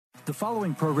The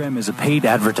following program is a paid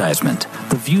advertisement.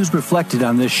 The views reflected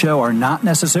on this show are not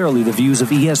necessarily the views of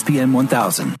ESPN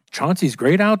 1000. Chauncey's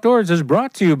Great Outdoors is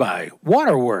brought to you by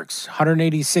Waterworks,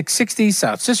 18660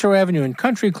 South Cicero Avenue in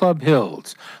Country Club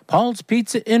Hills, Paul's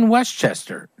Pizza in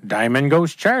Westchester,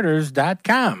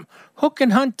 DiamondGhostCharters.com,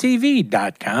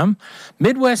 HookandHuntTV.com,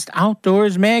 Midwest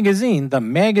Outdoors Magazine, the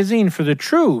magazine for the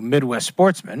true Midwest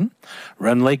sportsman,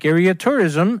 Rend Lake Area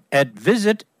Tourism at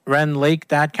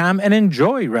visitRendLake.com and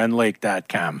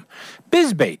enjoyRendLake.com.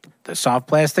 BizBait, the soft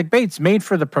plastic baits made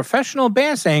for the professional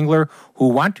bass angler who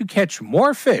want to catch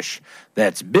more fish.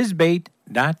 That's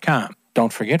BizBait.com.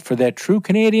 Don't forget, for that true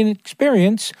Canadian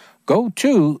experience, go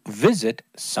to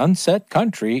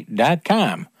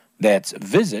visitSunsetCountry.com. That's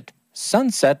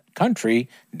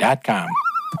visitSunsetCountry.com.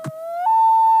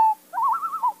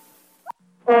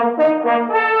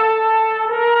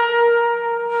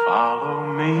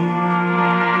 Follow me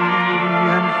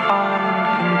and find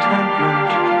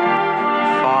contentment.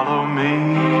 Follow me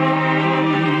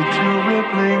to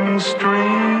rippling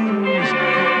streams.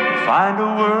 Find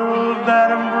a world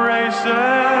that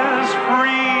embraces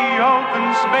free open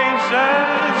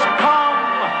spaces. Come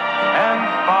and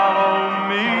follow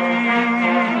me.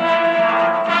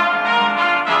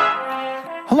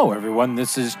 Hello, everyone.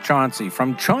 This is Chauncey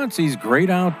from Chauncey's Great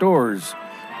Outdoors.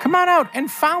 Come on out and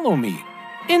follow me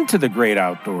into the great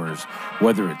outdoors,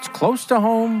 whether it's close to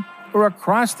home or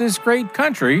across this great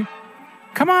country.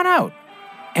 Come on out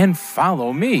and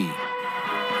follow me.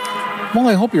 Well,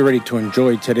 I hope you're ready to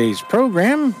enjoy today's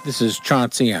program. This is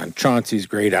Chauncey on Chauncey's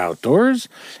Great Outdoors.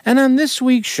 And on this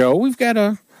week's show, we've got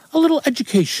a little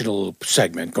educational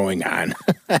segment going on.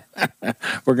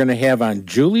 We're going to have on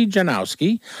Julie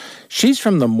Janowski. She's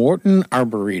from the Morton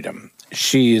Arboretum.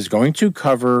 She is going to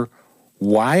cover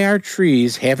why our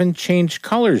trees haven't changed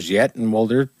colors yet, and well,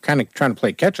 they're kind of trying to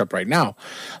play catch-up right now.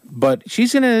 But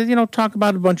she's going to, talk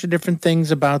about a bunch of different things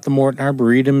about the Morton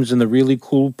Arboretums and the really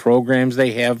cool programs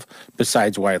they have,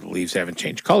 besides why the leaves haven't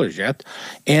changed colors yet.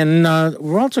 And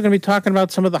we're also going to be talking about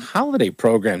some of the holiday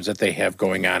programs that they have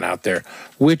going on out there,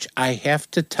 which I have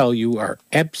to tell you are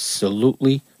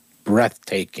absolutely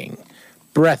breathtaking.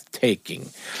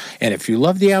 And if you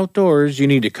love the outdoors, you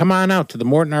need to come on out to the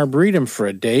Morton Arboretum for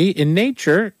a day in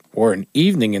nature or an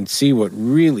evening and see what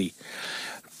really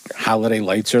holiday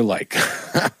lights are like.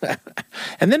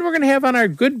 And then we're going to have on our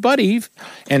good buddy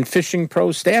and fishing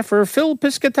pro staffer, Phil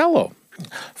Piscatello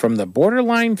from the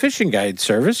Borderline Fishing Guide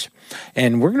Service.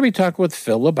 And we're going to be talking with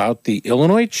Phil about the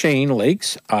Illinois chain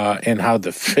lakes and how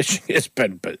the fishing has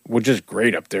been, which is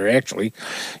great up there, actually.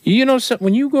 So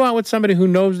when you go out with somebody who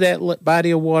knows that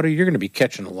body of water, you're going to be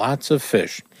catching lots of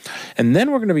fish. And then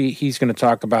he's going to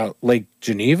talk about Lake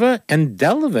Geneva and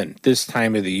Delavan this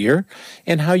time of the year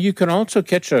and how you can also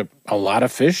catch a lot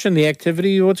of fish and the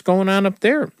activity, what's going on up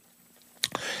there.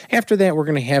 After that, we're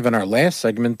going to have in our last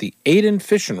segment the Aiden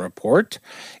Fishing Report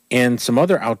and some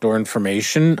other outdoor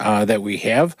information that we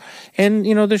have. And,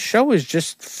 the show is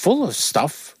just full of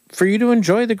stuff for you to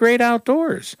enjoy the great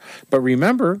outdoors. But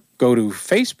remember, go to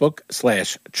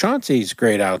Facebook/Chauncey's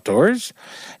Great Outdoors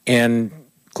and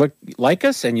click like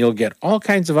us, and you'll get all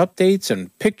kinds of updates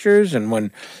and pictures. And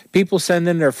when people send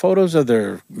in their photos of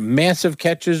their massive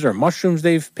catches or mushrooms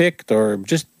they've picked or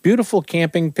just beautiful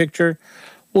camping picture,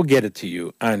 we'll get it to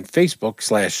you on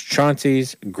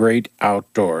Facebook/Chauncey's Great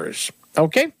Outdoors.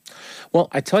 Okay? Well,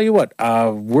 I tell you what,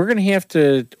 we're going to have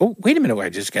to... Oh, wait a minute. I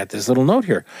just got this little note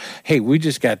here. Hey, we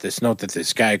just got this note that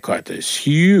this guy caught this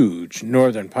huge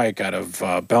northern pike out of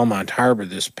Belmont Harbor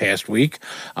this past week.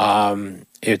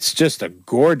 It's just a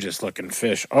gorgeous-looking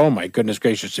fish. Oh, my goodness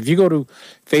gracious. If you go to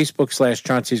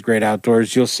Facebook/Chauncey's Great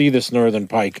Outdoors, you'll see this northern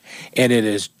pike, and it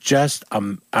is just,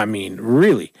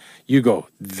 really... You go,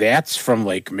 that's from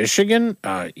Lake Michigan?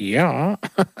 Yeah.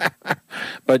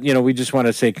 But, we just want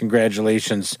to say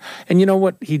congratulations. And you know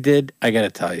what he did? I got to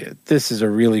tell you, this is a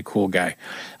really cool guy.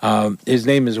 His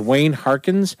name is Wayne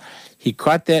Harkins. He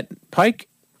caught that pike,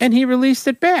 and he released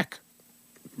it back.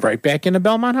 Right back into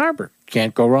Belmont Harbor.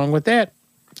 Can't go wrong with that.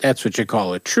 That's what you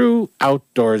call a true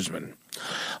outdoorsman.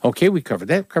 Okay, we covered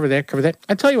that.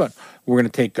 I tell you what, we're going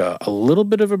to take a little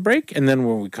bit of a break, and then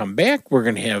when we come back, we're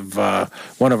going to have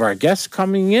one of our guests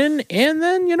coming in, and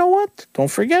then, you know what? Don't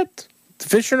forget, the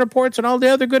fishing reports and all the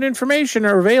other good information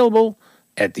are available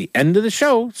at the end of the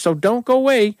show, so don't go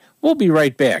away. We'll be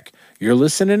right back. You're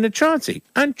listening to Chauncey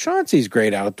on Chauncey's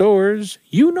Great Outdoors.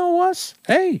 You know us.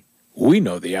 Hey, we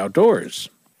know the outdoors.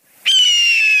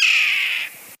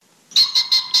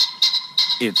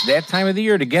 It's that time of the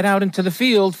year to get out into the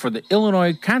field for the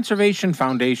Illinois Conservation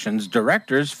Foundation's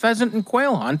Director's Pheasant and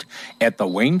Quail Hunt at the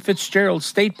Wayne Fitzgerald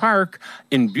State Park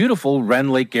in beautiful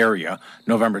Wren Lake area,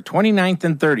 November 29th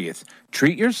and 30th.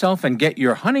 Treat yourself and get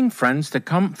your hunting friends to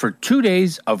come for 2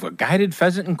 days of a guided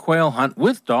pheasant and quail hunt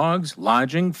with dogs,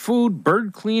 lodging, food,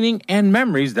 bird cleaning, and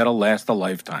memories that'll last a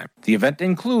lifetime. The event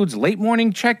includes late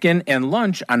morning check-in and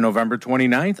lunch on November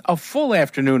 29th, a full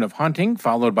afternoon of hunting,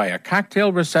 followed by a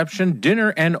cocktail reception,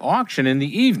 dinner, and auction in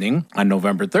the evening. On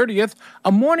November 30th,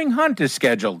 a morning hunt is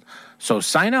scheduled. So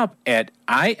sign up at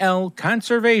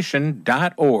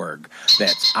ilconservation.org.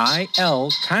 That's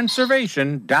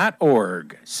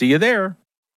ilconservation.org. See you there.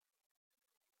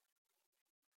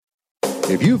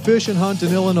 If you fish and hunt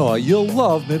in Illinois, you'll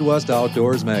love Midwest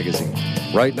Outdoors magazine.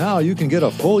 Right now, you can get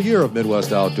a full year of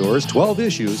Midwest Outdoors, 12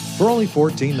 issues, for only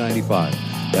 $14.95.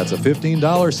 That's a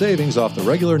 $15 savings off the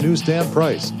regular newsstand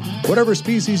price. Whatever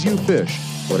species you fish,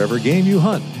 whatever game you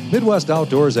hunt, Midwest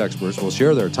Outdoors experts will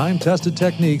share their time-tested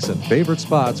techniques and favorite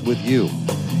spots with you.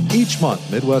 Each month,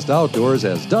 Midwest Outdoors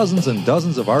has dozens and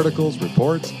dozens of articles,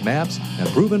 reports, maps, and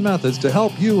proven methods to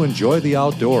help you enjoy the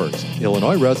outdoors.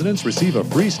 Illinois residents receive a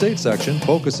free state section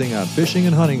focusing on fishing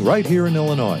and hunting right here in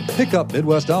Illinois. Pick up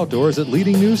Midwest Outdoors at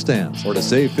leading newsstands, or to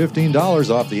save $15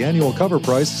 off the annual cover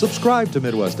price, subscribe to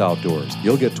Midwest Outdoors.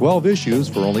 You'll get 12 issues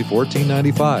for only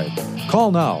 $14.95.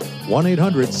 Call now,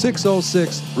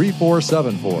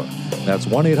 1-800-606-3474. That's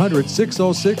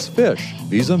 1-800-606-FISH.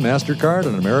 Visa, MasterCard,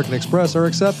 and American Express are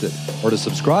accepted. Or to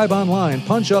subscribe online,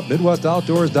 punch up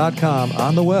MidwestOutdoors.com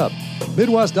on the web.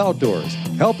 Midwest Outdoors,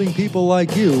 helping people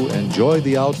like you enjoy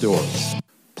the outdoors.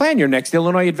 Plan your next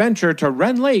Illinois adventure to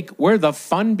Wren Lake, where the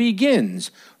fun begins.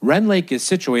 Wren Lake is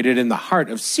situated in the heart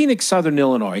of scenic southern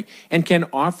Illinois and can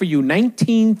offer you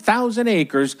 19,000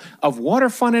 acres of water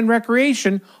fun and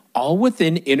recreation, all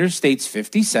within Interstates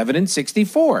 57 and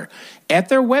 64. At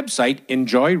their website,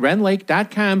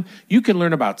 enjoywrenlake.com, you can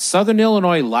learn about Southern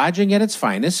Illinois lodging at its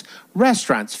finest,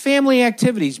 restaurants, family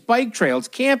activities, bike trails,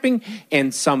 camping,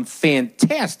 and some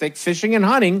fantastic fishing and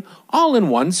hunting, all in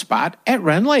one spot at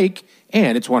Wren Lake.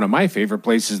 And it's one of my favorite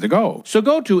places to go. So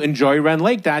go to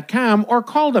enjoywrenlake.com or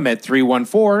call them at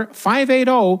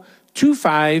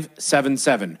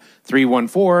 314-580-2577.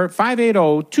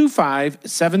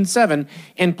 314-580-2577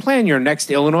 and plan your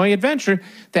next Illinois adventure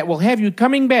that will have you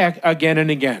coming back again and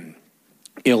again.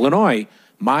 Illinois,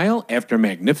 mile after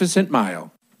magnificent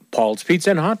mile. Paul's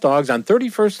Pizza and Hot Dogs on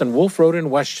 31st and Wolf Road in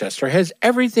Westchester has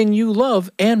everything you love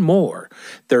and more.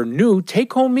 Their new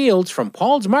take-home meals from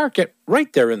Paul's Market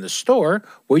right there in the store,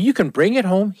 where you can bring it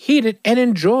home, heat it, and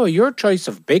enjoy your choice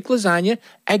of baked lasagna,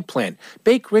 eggplant,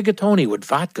 baked rigatoni with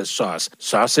vodka sauce,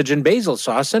 sausage and basil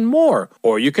sauce, and more.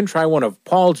 Or you can try one of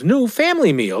Paul's new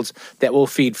family meals that will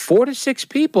feed 4 to 6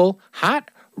 people,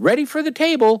 hot, ready for the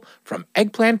table, from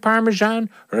eggplant parmesan,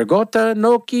 ricotta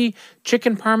gnocchi,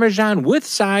 chicken parmesan with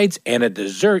sides, and a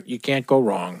dessert you can't go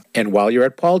wrong. And while you're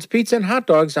at Paul's Pizza and Hot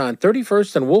Dogs on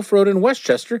 31st and Wolf Road in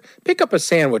Westchester, pick up a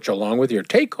sandwich along with your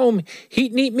take-home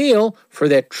heat and eat meal for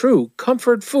that true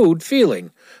comfort food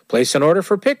feeling. Place an order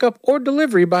for pickup or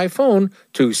delivery by phone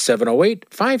to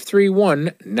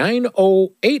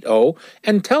 708-531-9080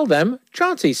 and tell them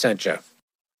Chauncey sent you.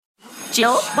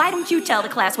 Jill, why don't you tell the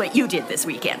class what you did this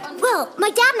weekend? Well, my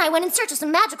dad and I went in search of some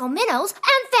magical minnows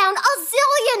and found a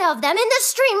zillion of them in the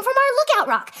stream from our lookout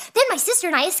rock. Then my sister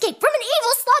and I escaped from an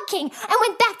evil slug king and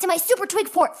went back to my super twig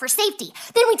fort for safety.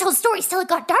 Then we told stories till it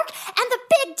got dark, and the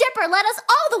Big Dipper led us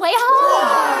all the way home.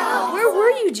 Wow. Where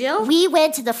were you, Jill? We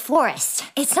went to the forest.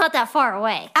 It's not that far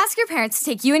away. Ask your parents to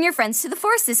take you and your friends to the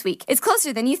forest this week. It's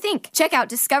closer than you think. Check out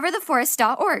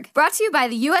discovertheforest.org. Brought to you by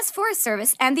the U.S. Forest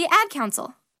Service and the Ad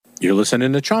Council. You're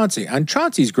listening to Chauncey on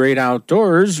Chauncey's Great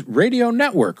Outdoors Radio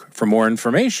Network. For more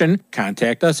information,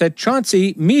 contact us at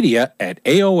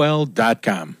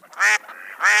chaunceymedia@aol.com.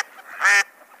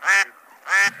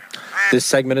 This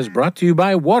segment is brought to you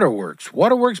by Waterworks.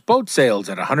 Waterworks Boat Sales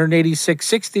at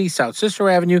 18660 South Cicero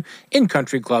Avenue in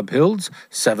Country Club Hills,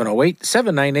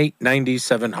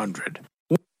 708-798-9700.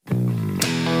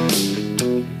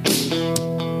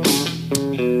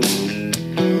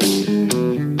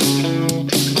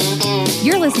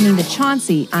 You're listening to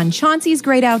Chauncey on Chauncey's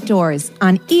Great Outdoors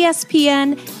on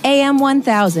ESPN AM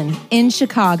 1000 in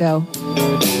Chicago.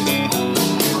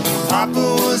 Papa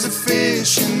was a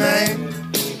fishing man.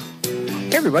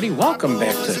 Hey everybody, welcome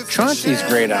back to Chauncey's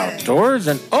Great Outdoors.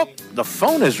 And the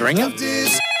phone is ringing.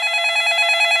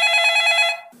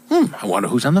 I wonder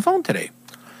who's on the phone today.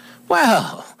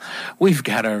 Well, we've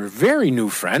got a very new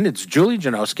friend. It's Julie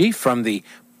Janowski from the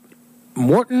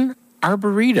Morton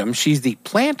Arboretum. She's the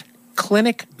plant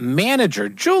clinic manager.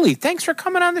 Julie, thanks for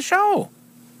coming on the show.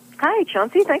 Hi,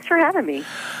 Chauncey. Thanks for having me.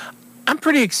 I'm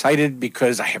pretty excited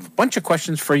because I have a bunch of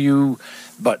questions for you,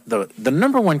 but the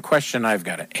number one question I've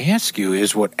got to ask you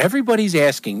is what everybody's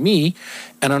asking me,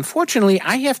 and unfortunately,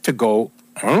 I have to go,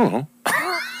 I don't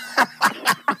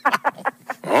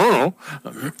know,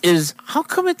 is how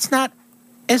come it's not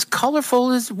as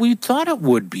colorful as we thought it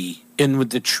would be, and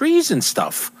with the trees and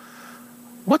stuff?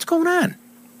 What's going on?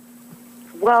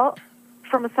 Well,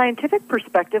 from a scientific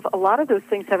perspective, a lot of those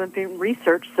things haven't been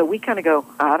researched, so we kind of go,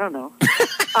 I don't know.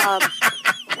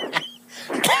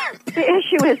 The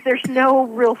issue is there's no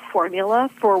real formula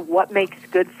for what makes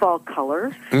good fall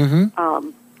color.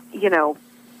 You know,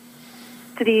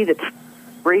 the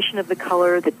duration of the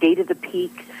color, the date of the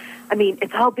peak. I mean,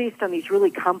 it's all based on these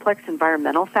really complex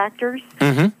environmental factors.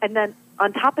 And then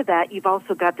on top of that, you've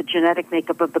also got the genetic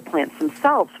makeup of the plants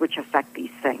themselves, which affect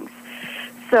these things.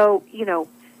 So, you know,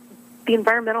 the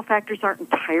environmental factors aren't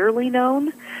entirely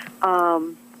known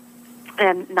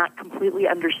and not completely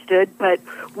understood, but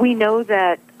we know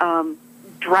that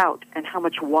drought and how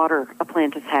much water a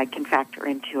plant has had can factor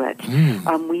into it.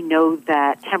 We know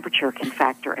that temperature can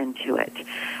factor into it.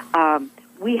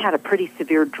 We had a pretty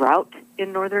severe drought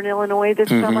in northern Illinois this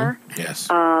summer. Yes.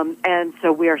 And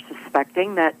so we are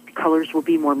suspecting that colors will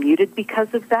be more muted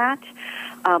because of that.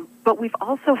 But we've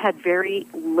also had very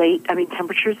late,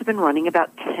 temperatures have been running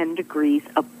about 10 degrees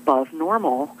above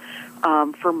normal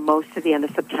for most of the end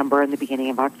of September and the beginning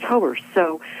of October.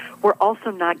 So we're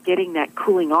also not getting that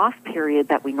cooling off period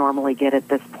that we normally get at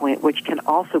this point, which can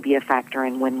also be a factor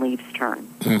in when leaves turn.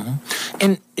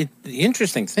 And the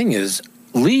interesting thing is,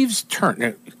 leaves turn.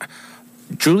 Now,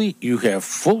 Julie, you have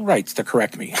full rights to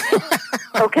correct me.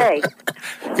 Okay.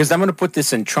 Because I'm going to put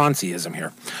this in Chaunceyism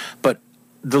here. But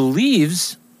the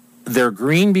leaves, they're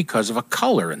green because of a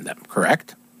color in them,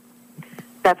 correct?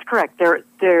 That's correct.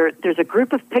 There's a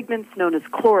group of pigments known as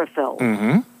chlorophyll,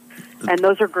 and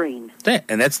those are green.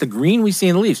 And that's the green we see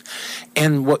in the leaves.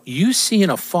 And what you see in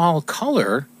a fall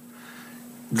color,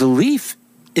 the leaf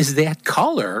is that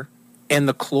color, and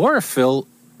the chlorophyll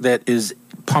that is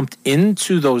pumped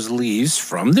into those leaves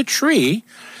from the tree.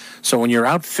 So when you're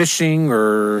out fishing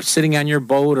or sitting on your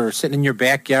boat or sitting in your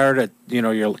backyard at,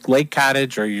 your lake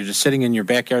cottage, or you're just sitting in your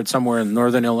backyard somewhere in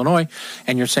northern Illinois,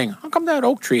 and you're saying, how come that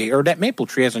oak tree or that maple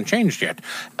tree hasn't changed yet?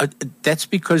 That's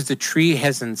because the tree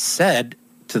hasn't said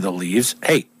to the leaves,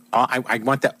 hey, I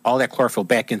want all that chlorophyll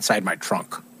back inside my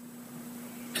trunk.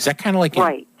 Is that kind of like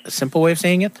a simple way of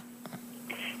saying it?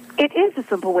 It is a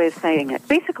simple way of saying it.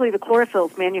 Basically, the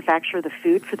chlorophylls manufacture the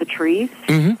food for the trees,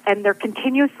 and they're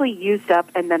continuously used up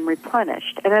and then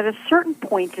replenished. And at a certain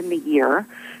point in the year,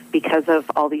 because of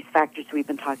all these factors we've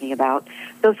been talking about,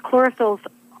 those chlorophylls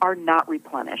are not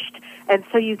replenished. And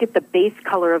so you get the base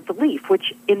color of the leaf,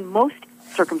 which in most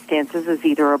circumstances is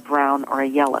either a brown or a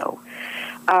yellow.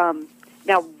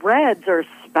 Now, reds are a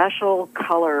special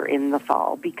color in the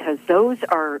fall because those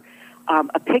are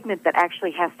a pigment that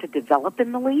actually has to develop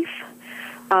in the leaf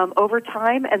over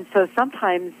time. And so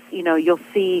sometimes, you'll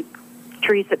see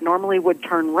trees that normally would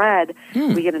turn red.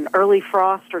 We get an early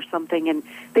frost or something, and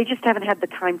they just haven't had the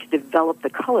time to develop the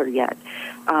color yet.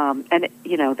 And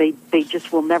they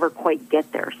just will never quite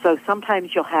get there. So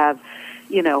sometimes you'll have,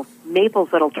 maples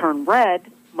that'll turn red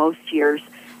most years,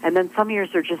 and then some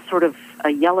years are just sort of a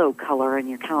yellow color, and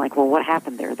you're kind of like, well, what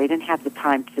happened there? They didn't have the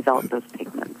time to develop those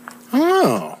pigments.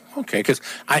 Oh, okay. Because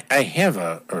I have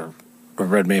a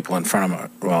red maple in front of me.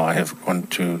 Well, I have 1,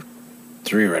 2,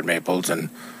 3 red maples and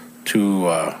 2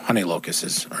 honey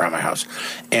locusts around my house.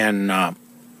 And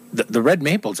the red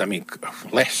maples,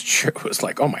 last year it was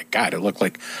like, oh my God, it looked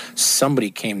like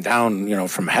somebody came down,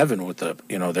 from heaven with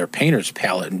their painter's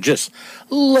palette and just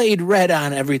laid red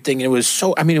on everything. And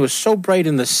it was so bright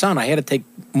in the sun. I had to take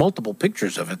multiple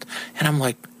pictures of it. And I'm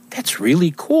like, that's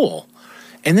really cool.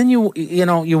 And then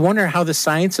you wonder how the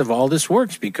science of all this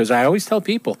works, because I always tell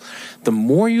people, the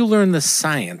more you learn the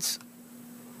science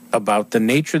about the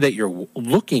nature that you're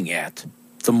looking at,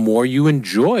 the more you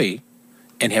enjoy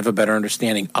and have a better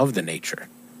understanding of the nature.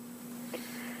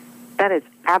 That is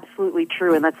absolutely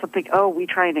true, and that's something, we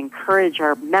try and encourage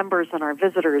our members and our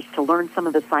visitors to learn some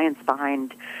of the science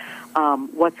behind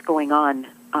what's going on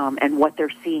and what they're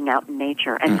seeing out in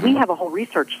nature. And we have a whole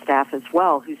research staff as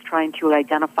well who's trying to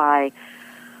identify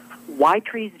why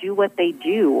trees do what they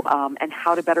do and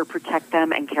how to better protect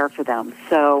them and care for them.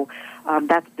 So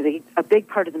that's a big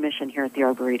part of the mission here at the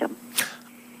Arboretum.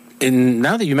 And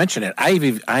now that you mention it,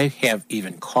 I have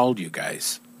even called you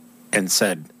guys and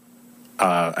said,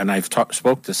 and I've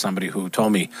spoke to somebody who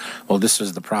told me, well, this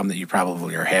is the problem that you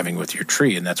probably are having with your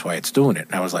tree, and that's why it's doing it.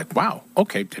 And I was like, wow,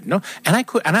 okay, didn't know. And I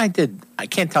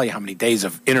can't tell you how many days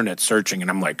of internet searching, and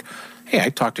I'm like, hey, I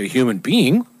talked to a human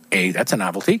being. A, that's a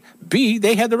novelty. B,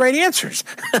 they had the right answers.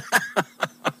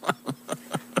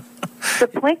 The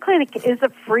Plant Clinic is a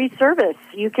free service.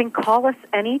 You can call us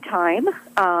anytime.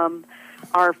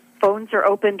 Our phones are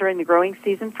open during the growing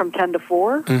season from 10 to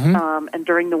 4, and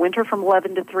during the winter from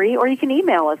 11 to 3, or you can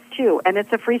email us, too. And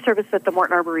it's a free service that the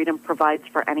Morton Arboretum provides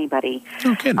for anybody.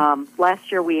 Okay.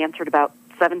 Last year, we answered about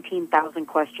 17,000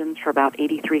 questions for about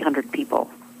 8,300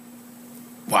 people.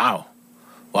 Wow.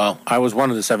 Well, I was one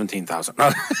of the 17,000.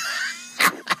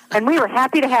 And we were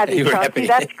happy to have you, Chauncey.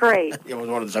 That's great. It was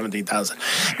one of the 17,000.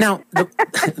 Now,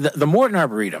 the Morton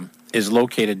Arboretum is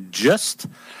located just,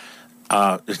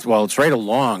 it's right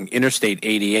along Interstate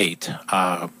 88,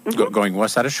 going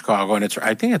west side of Chicago, and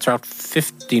I think it's Route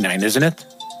 59, isn't it?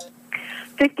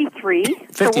 53. 53.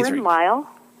 So we're in Lyle,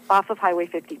 off of Highway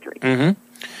 53.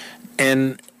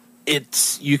 And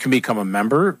you can become a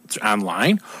member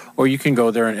online, or you can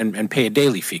go there and pay a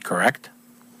daily fee, correct?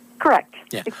 Correct.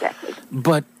 Yeah. Exactly.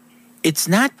 But it's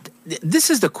not, this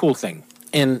is the cool thing.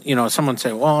 And, someone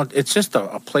say, well, it's just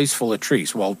a place full of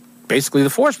trees. Well, basically the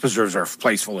forest preserves are a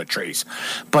place full of trees.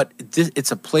 But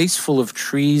it's a place full of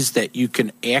trees that you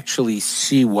can actually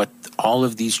see what all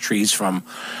of these trees from,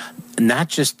 not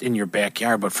just in your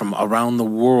backyard, but from around the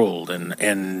world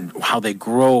and how they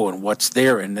grow and what's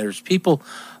there. And there's people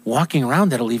walking around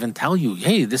that'll even tell you,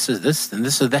 hey, this is this and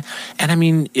this is that. And I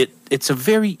mean, it's a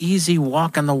very easy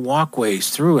walk on the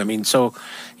walkways through. I mean, so,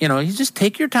 you just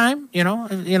take your time, you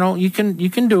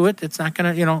can do it. It's not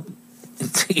going to,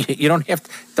 you don't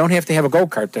have to have a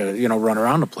go-kart to, run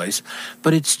around the place,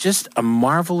 but it's just a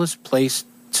marvelous place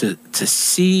to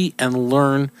see and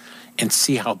learn and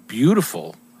see how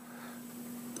beautiful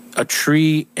a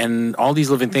tree and all these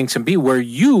living things can be, where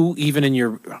you, even in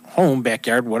your home,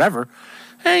 backyard, whatever,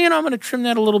 hey, I'm going to trim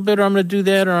that a little bit, or I'm going to do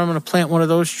that, or I'm going to plant one of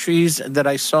those trees that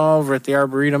I saw over at the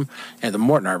Arboretum, and the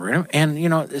Morton Arboretum.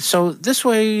 And, so this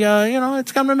way,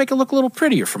 it's going to make it look a little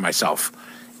prettier for myself.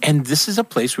 And this is a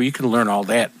place where you can learn all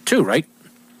that too, right?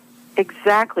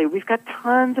 Exactly. We've got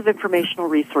tons of informational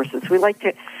resources. We like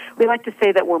to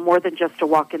say that we're more than just a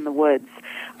walk in the woods.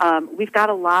 We've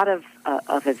got a lot of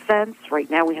events. Right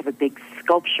now we have a big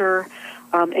sculpture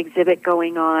exhibit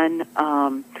going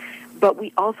on. But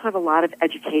we also have a lot of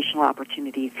educational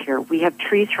opportunities here. We have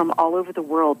trees from all over the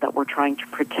world that we're trying to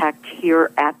protect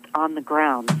here on the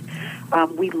grounds.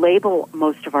 We label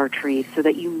most of our trees so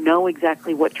that you know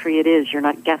exactly what tree it is. You're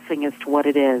not guessing as to what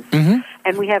it is.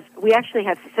 And we actually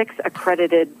have 6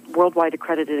 worldwide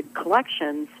accredited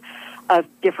collections of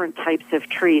different types of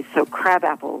trees. So crab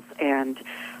apples and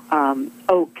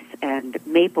oaks and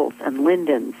maples and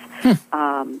lindens.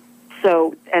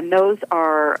 And those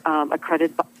are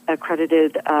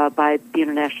accredited by the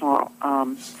International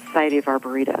Society of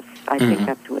Arboretist. I think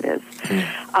that's who it is.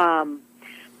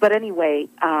 But anyway,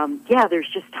 there's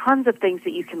just tons of things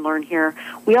that you can learn here.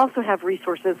 We also have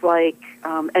resources like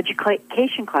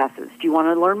education classes. Do you want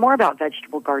to learn more about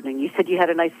vegetable gardening? You said you had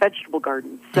a nice vegetable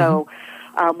garden. So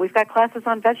we've got classes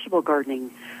on vegetable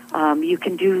gardening. You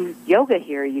can do yoga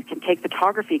here. You can take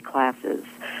photography classes.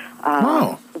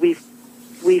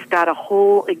 We've got a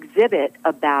whole exhibit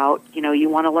about, you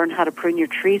want to learn how to prune your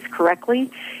trees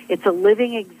correctly. It's a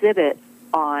living exhibit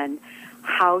on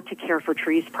how to care for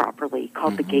trees properly,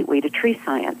 called the Gateway to Tree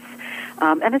Science.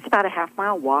 And it's about a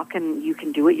half-mile walk, and you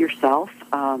can do it yourself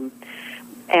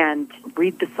and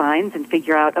read the signs and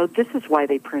figure out, oh, this is why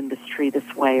they pruned this tree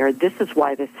this way, or this is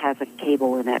why this has a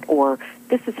cable in it, or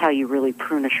this is how you really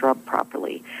prune a shrub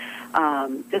properly.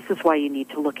 This is why you need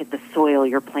to look at the soil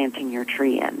you're planting your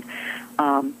tree in.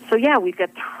 We've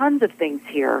got tons of things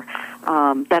here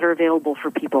that are available for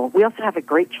people. We also have a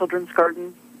great children's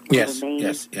garden. Yes.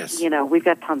 We've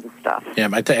got tons of stuff. Yeah,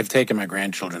 I've taken my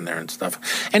grandchildren there and stuff.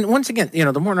 And once again,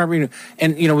 the Morton Arboretum,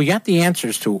 and, we got the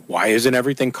answers to why isn't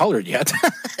everything colored yet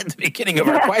at the beginning of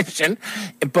our question.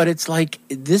 But it's like,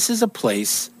 this is a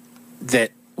place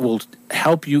that will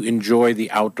help you enjoy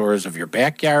the outdoors of your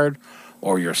backyard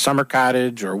or your summer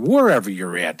cottage or wherever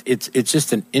you're at. It's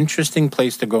just an interesting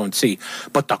place to go and see.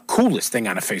 But the coolest thing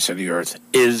on the face of the earth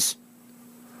is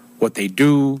what they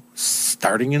do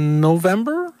starting in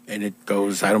November, and it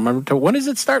goes, I don't remember, when does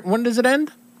it start? When does it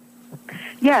end?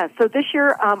 Yeah, so this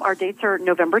year our dates are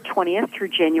November 20th through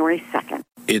January 2nd.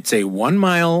 It's a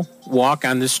 1-mile walk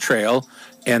on this trail,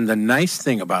 and the nice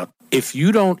thing about if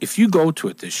you go to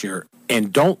it this year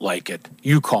and don't like it,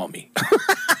 you call me.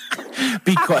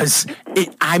 because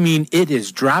it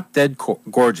is drop dead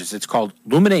gorgeous. It's called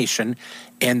Illumination,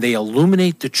 and they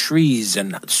illuminate the trees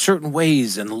in certain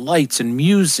ways, and lights and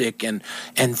music and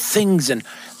things. And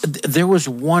there was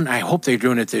one, I hope they're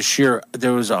doing it this year.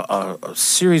 There was a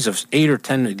series of 8 or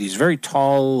 10 of these very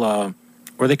tall,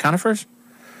 were they conifers?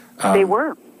 They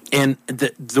were. And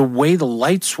the way the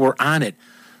lights were on it,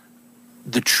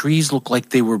 the trees looked like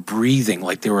they were breathing,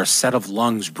 like they were a set of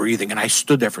lungs breathing. And I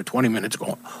stood there for 20 minutes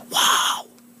going, wow,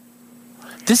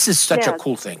 this is such a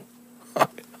cool thing.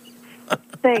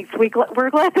 Thanks. We're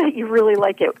glad that you really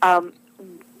like it.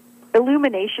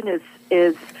 Illumination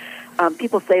is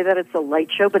people say that it's a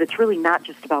light show, but it's really not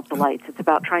just about the lights. It's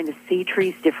about trying to see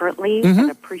trees differently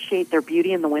and appreciate their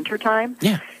beauty in the wintertime.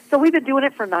 Yeah. So we've been doing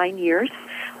it for 9 years.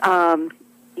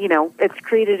 It's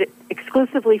created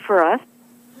exclusively for us.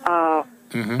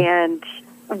 And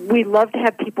we love to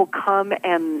have people come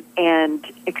and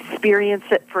experience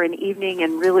it for an evening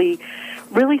and really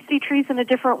see trees in a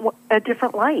different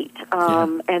light,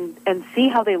 and see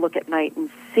how they look at night and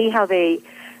see how they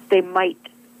might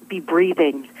be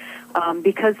breathing,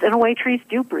 because in a way trees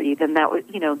do breathe, and that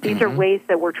these are ways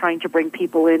that we're trying to bring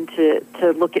people in to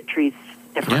look at trees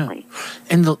differently. Yeah.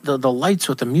 And the lights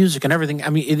with the music and everything. I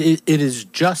mean, it is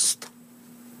just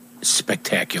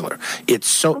spectacular.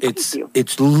 It's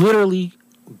it's literally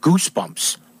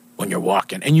goosebumps when you're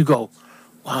walking, and you go,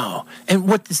 wow. And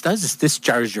what this does is this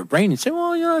jars your brain and say,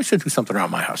 well, I should do something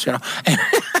around my house,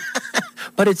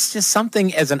 But it's just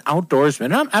something as an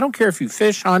outdoorsman. I don't care if you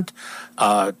fish, hunt,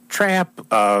 trap,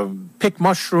 pick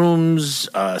mushrooms,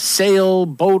 sail,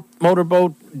 boat,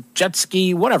 motorboat, jet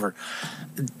ski, whatever.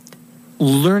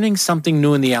 Learning something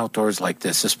new in the outdoors like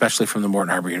this, especially from the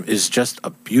Morton Arboretum, is just a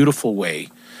beautiful way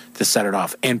to set it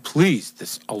off. And please,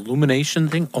 this illumination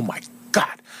thing, oh my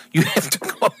God, you have to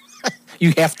go.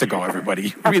 You have to go, everybody.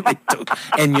 You really do.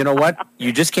 And you know what?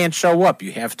 You just can't show up.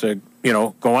 You have to,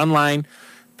 go online,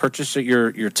 purchase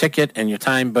your ticket and your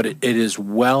time, but it is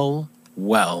well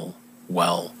worth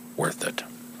it.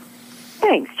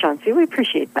 Thanks, Chauncey. We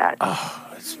appreciate that. Oh,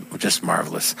 it's just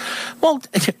marvelous. Well,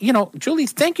 Julie,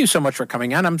 thank you so much for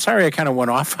coming on. I'm sorry I kind of went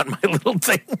off on my little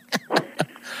thing.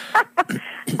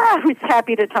 I was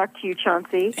happy to talk to you,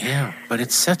 Chauncey. Yeah, but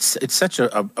it's such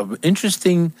a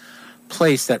interesting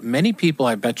place that many people,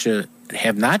 I bet you,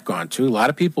 have not gone to. A lot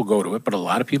of people go to it, but a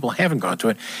lot of people haven't gone to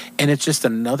it. And it's just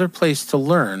another place to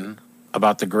learn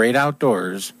about the great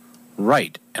outdoors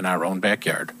right in our own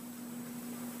backyard.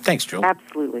 Thanks, Julie.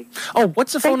 Absolutely. Oh,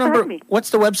 what's the phone number? What's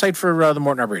the website for the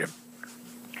Morton Arboretum?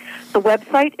 The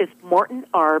website is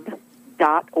mortonarb.org.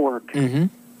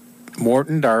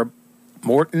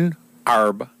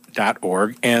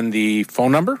 mortonarb.org. And the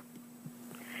phone number?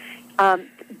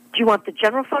 Do you want the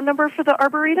general phone number for the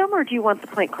Arboretum, or do you want the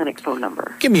Plant Clinic phone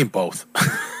number? Give me both.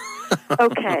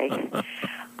 Okay.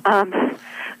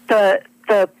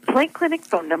 The Plant Clinic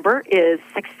phone number is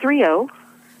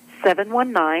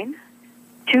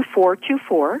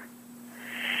 630-719-2424.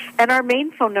 And our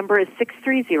main phone number is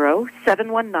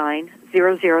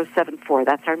 630-719-0074.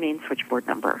 That's our main switchboard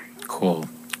number. Cool.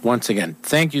 Once again,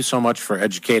 thank you so much for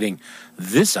educating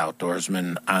this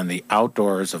outdoorsman on the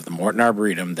outdoors of the Morton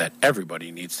Arboretum that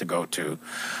everybody needs to go to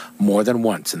more than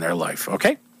once in their life,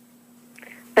 okay?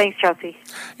 Thanks, Chauncey.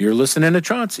 You're listening to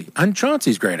Chauncey on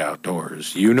Chauncey's Great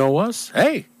Outdoors. You know us?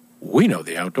 Hey, we know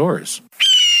the outdoors.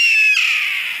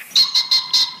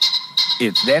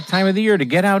 It's that time of the year to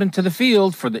get out into the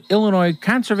field for the Illinois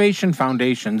Conservation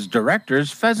Foundation's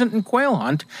Director's Pheasant and Quail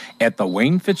Hunt at the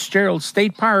Wayne Fitzgerald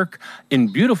State Park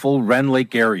in beautiful Wren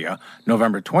Lake area,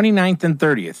 November 29th and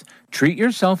 30th. Treat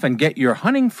yourself and get your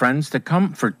hunting friends to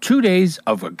come for 2 days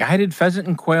of a guided pheasant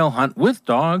and quail hunt with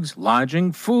dogs,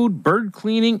 lodging, food, bird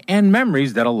cleaning, and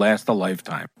memories that'll last a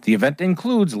lifetime. The event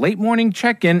includes late morning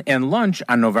check-in and lunch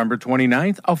on November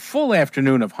 29th, a full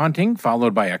afternoon of hunting,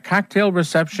 followed by a cocktail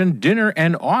reception, dinner,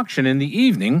 and auction in the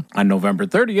evening. On November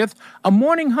 30th, a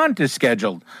morning hunt is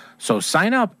scheduled. So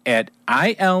sign up at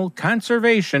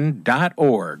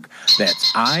ilconservation.org.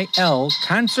 That's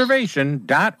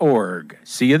ilconservation.org.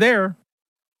 See you there.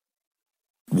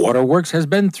 Waterworks has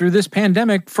been through this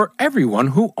pandemic for everyone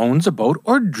who owns a boat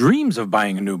or dreams of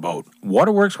buying a new boat.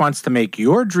 Waterworks wants to make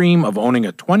your dream of owning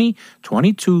a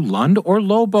 2022 Lund or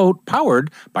Lowe boat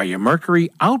powered by your Mercury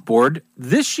outboard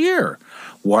this year.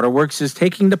 Waterworks is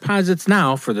taking deposits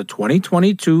now for the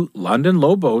 2022 Lund and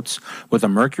Lowe boats with a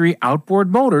Mercury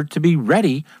outboard motor to be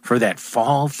ready for that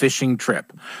fall fishing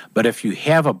trip. But if you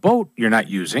have a boat you're not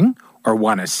using or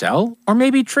want to sell or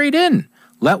maybe trade in,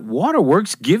 Let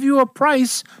Waterworks give you a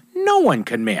price no one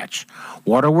can match.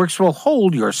 Waterworks will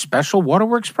hold your special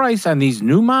Waterworks price on these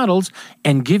new models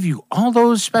and give you all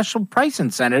those special price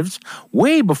incentives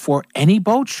way before any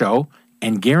boat show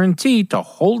and guarantee to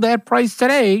hold that price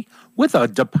today with a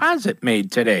deposit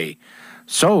made today.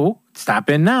 So, stop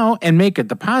in now and make a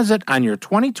deposit on your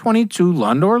 2022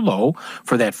 Lund or Low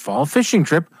for that fall fishing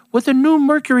trip with a new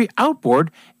Mercury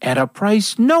outboard at a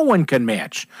price no one can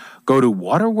match. Go to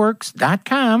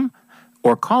waterworks.com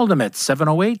or call them at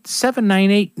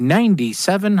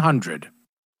 708-798-9700.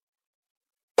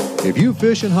 If you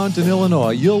fish and hunt in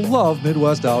Illinois, you'll love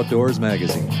Midwest Outdoors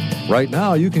magazine. Right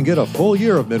now, you can get a full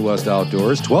year of Midwest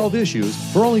Outdoors, 12 issues,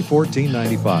 for only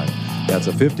 $14.95. That's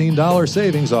a $15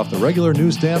 savings off the regular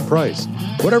newsstand price.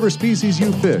 Whatever species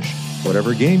you fish,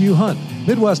 whatever game you hunt,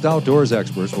 Midwest Outdoors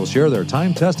experts will share their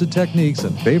time-tested techniques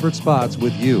and favorite spots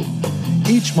with you.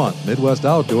 Each month, Midwest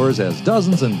Outdoors has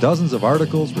dozens and dozens of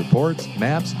articles, reports,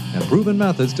 maps, and proven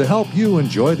methods to help you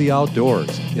enjoy the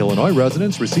outdoors. Illinois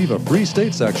residents receive a free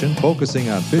state section focusing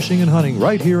on fishing and hunting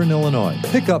right here in Illinois.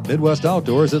 Pick up Midwest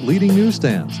Outdoors at leading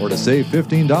newsstands. Or to save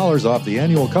 $15 off the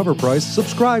annual cover price,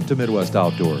 subscribe to Midwest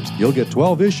Outdoors. You'll get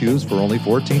 12 issues for only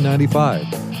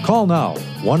 $14.95. Call now,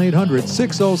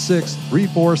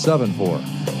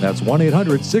 1-800-606-3474. That's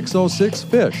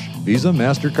 1-800-606-FISH. Visa,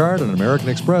 MasterCard, and American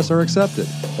Express are accepted.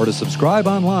 Or to subscribe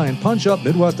online, punch up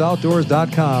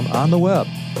MidwestOutdoors.com on the web.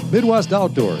 Midwest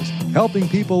Outdoors, helping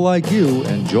people like you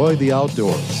enjoy the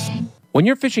outdoors. When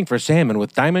you're fishing for salmon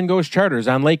with Diamond Ghost Charters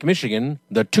on Lake Michigan,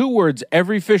 the two words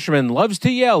every fisherman loves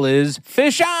to yell is,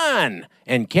 "Fish on!"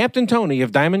 And Captain Tony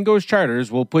of Diamond Ghost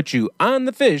Charters will put you on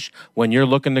the fish when you're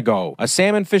looking to go. A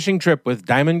salmon fishing trip with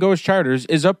Diamond Ghost Charters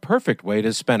is a perfect way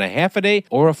to spend a half a day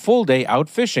or a full day out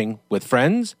fishing with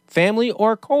friends, family,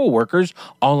 or co-workers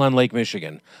all on Lake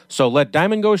Michigan. So let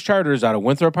Diamond Ghost Charters out of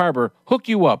Winthrop Harbor hook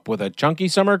you up with a chunky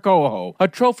summer coho, a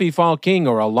trophy fall king,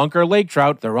 or a lunker lake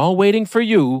trout. They're all waiting for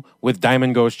you with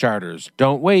Diamond Ghost Charters.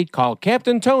 Don't wait. Call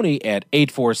Captain Tony at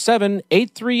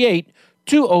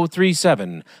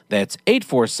 847-838-2037. That's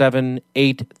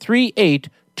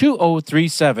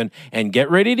 847-838-2037. And get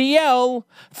ready to yell,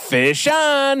 "Fish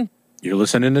on!" You're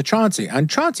listening to Chauncey on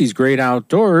Chauncey's Great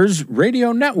Outdoors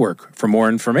Radio Network. For more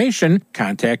information,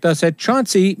 contact us at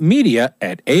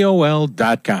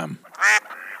chaunceymedia@aol.com.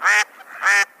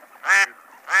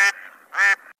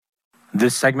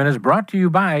 This segment is brought to you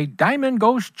by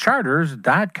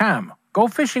DiamondGhostCharters.com. Go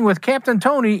fishing with Captain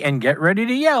Tony and get ready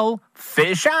to yell,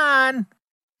 "Fish on!"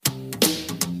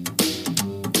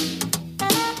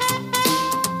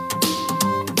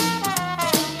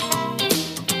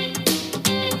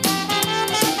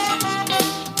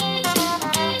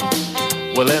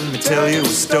 Well, let me tell you a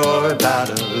story about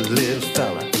a little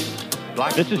fella.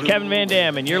 This is Kevin Van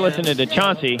Dam, and you're listening to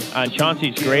Chauncey on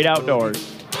Chauncey's Great Outdoors.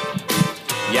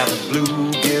 Yeah, the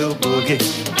bluegill boogie.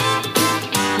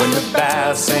 When the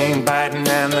bass ain't biting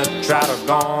and the trout are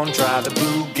gone, try the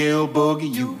bluegill boogie.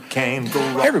 You can't go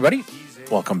wrong. Hey, everybody.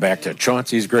 Welcome back to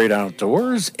Chauncey's Great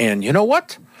Outdoors. And you know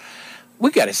what?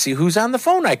 We got to see who's on the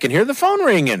phone. I can hear the phone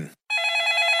ringing.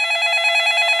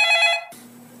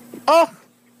 Oh,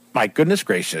 my goodness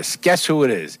gracious. Guess who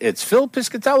it is? It's Phil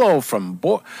Piscatello from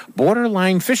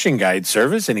Borderline Fishing Guide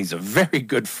Service, and he's a very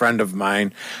good friend of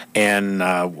mine. And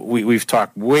we've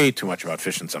talked way too much about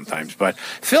fishing sometimes. But,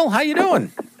 Phil, how you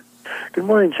doing? Good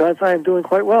morning, Chauncey. I'm doing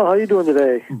quite well. How are you doing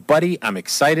today? Buddy, I'm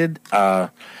excited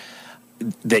that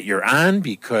you're on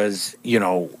because, you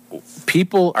know,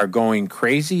 people are going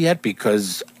crazy yet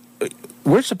because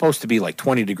we're supposed to be like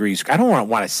 20 degrees. I don't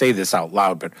want to say this out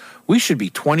loud, but we should be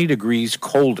 20 degrees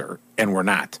colder, and we're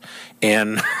not.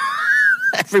 And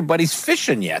everybody's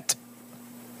fishing yet.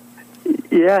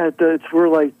 Yeah, we're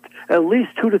like at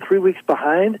least 2 to 3 weeks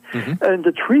behind. Mm-hmm. And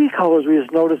the tree colors we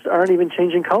just noticed aren't even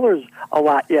changing colors a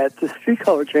lot yet. The tree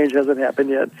color change hasn't happened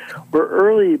yet. We're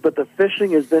early, but the fishing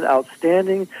has been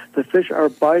outstanding. The fish are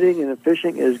biting, and the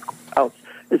fishing is out.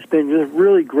 It's been just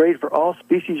really great for all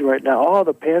species right now. All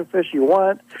the panfish you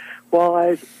want,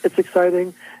 walleyes. It's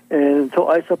exciting. And until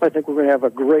ice up, I think we're going to have a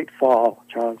great fall,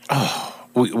 Chauncey.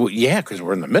 Oh, yeah, because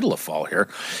we're in the middle of fall here.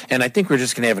 And I think we're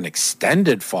just going to have an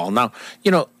extended fall. Now,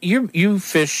 you know, you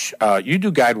fish, you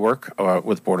do guide work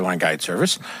with Borderline Guide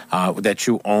Service that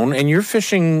you own, and you're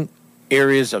fishing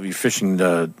you're fishing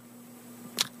the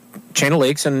chain of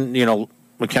lakes and, you know,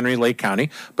 McHenry, Lake County,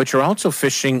 but you're also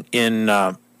fishing in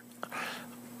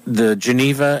the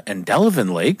Geneva and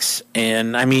Delavan lakes.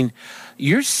 And, I mean,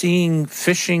 you're seeing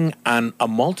fishing on a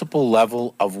multiple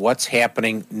level of what's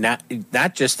happening, not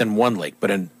just in one lake, but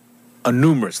in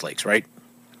numerous lakes, right?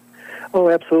 Oh,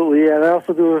 absolutely. Yeah, and I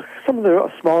also do some of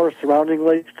the smaller surrounding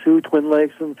lakes, too, Twin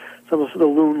Lakes and some of the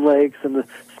Loon Lakes and the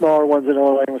smaller ones in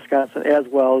Illinois and Wisconsin, as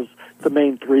well as the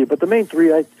main three. But the main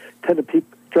three, I tend to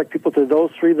direct people to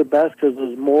those three the best because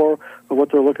there's more of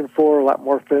what they're looking for, a lot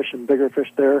more fish and bigger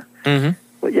fish there. Mm-hmm.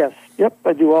 But yes,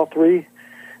 I do all three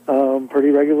pretty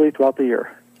regularly throughout the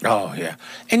year. Oh, yeah.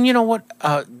 And you know what?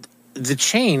 The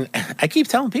chain, I keep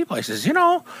telling people, I says,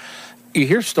 you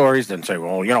hear stories that say,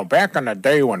 well, back in the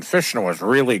day when fishing was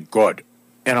really good.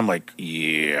 And I'm like,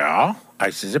 yeah.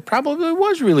 I says, it probably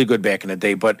was really good back in the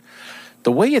day, but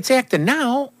the way it's acting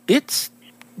now, it's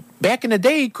back in the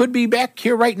day could be back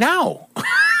here right now.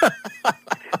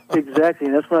 Exactly,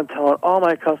 and that's what I'm telling all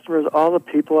my customers, all the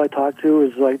people I talk to,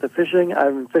 is like the fishing.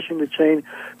 I've been fishing the chain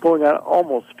going on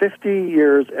almost 50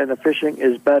 years, and the fishing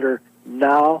is better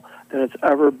now than it's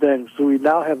ever been. So we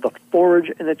now have the forage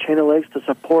in the chain of lakes to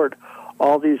support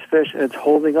all these fish, and it's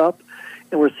holding up.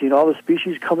 And we're seeing all the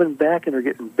species coming back, and they're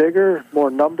getting bigger,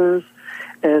 more numbers.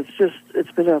 And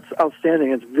it's been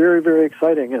outstanding. It's very, very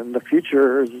exciting, and the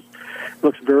future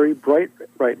looks very bright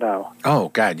right now. Oh,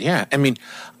 God, yeah. I mean,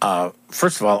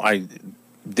 first of all,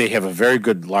 they have a very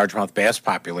good largemouth bass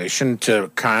population, to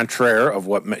contrary of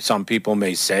what some people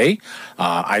may say.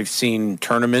 I've seen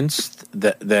tournaments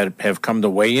that have come to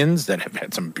weigh-ins that have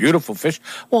had some beautiful fish.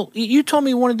 Well, you told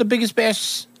me one of the biggest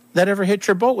bass that ever hit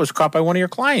your boat was caught by one of your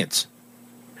clients.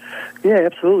 Yeah,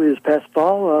 absolutely. This past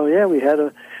fall, we had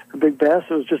a big bass.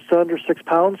 It was just under 6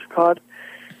 pounds, caught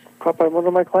by one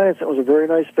of my clients. It was a very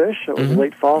nice fish. It was a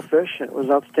late fall fish, and it was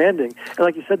outstanding. And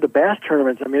like you said, the bass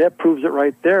tournaments, I mean, that proves it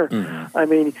right there. Mm-hmm. I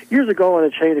mean, years ago on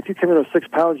a chain, if you came in with 6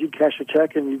 pounds, you'd cash a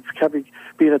check, and you'd probably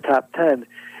be in the top 10.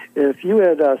 If you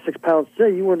had 6 pounds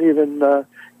today, you wouldn't even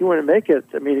you wouldn't make it.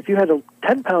 I mean, if you had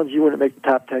 10 pounds, you wouldn't make the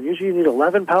top 10. Usually you need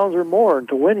 11 pounds or more, and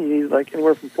to win, you need like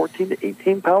anywhere from 14 to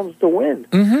 18 pounds to win.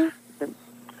 Mm-hmm.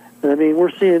 And I mean, we're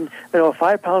seeing, a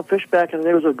 5-pound fish back in the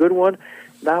day was a good one.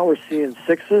 Now we're seeing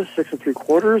 6s, 6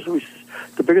 3/4.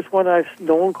 The biggest one I've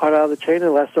known caught out of the chain in the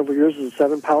last several years is a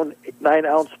 7-pound,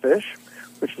 9-ounce fish,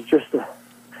 which is just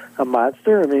a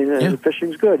monster. I mean, the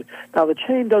fishing's good. Now, the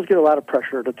chain does get a lot of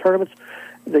pressure. The tournaments,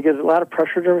 they get a lot of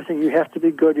pressure and everything. You have to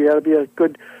be good. You got to be a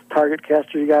good target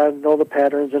caster. You got to know the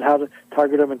patterns and how to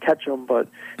target them and catch them. But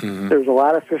there's a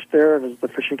lot of fish there, and the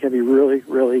fishing can be really,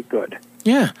 really good.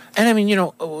 Yeah. And I mean,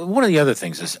 one of the other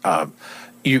things is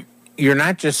you're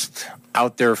not just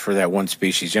out there for that one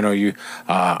species. I know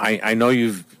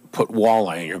you've put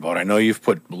walleye in your boat. I know you've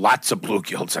put lots of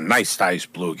bluegills and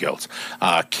nice-sized bluegills.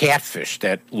 Catfish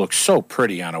that looks so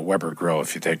pretty on a Weber grill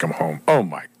if you take them home. Oh,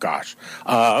 my gosh.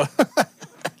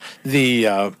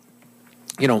 There's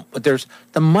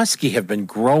the muskie have been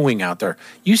growing out there.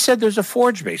 You said there's a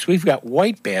forage base. We've got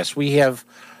white bass. We have,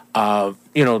 a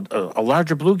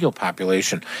larger bluegill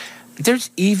population.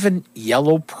 There's even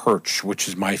yellow perch, which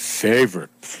is my favorite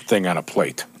thing on a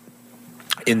plate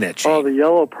in that chain. Oh, the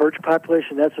yellow perch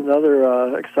population, that's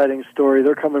another exciting story.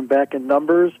 They're coming back in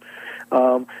numbers.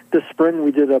 This spring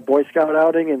we did a Boy Scout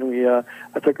outing, and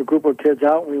I took a group of kids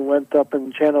out, and we went up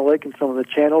in Channel Lake and some of the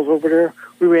channels over there.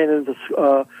 We ran into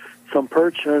some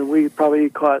perch, and we probably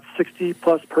caught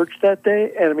 60-plus perch that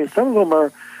day. And, I mean, some of them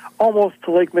are almost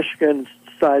to Lake Michigan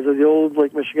size of the old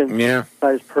Lake Michigan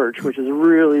size perch, which is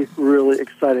really, really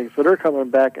exciting. So they're coming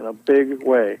back in a big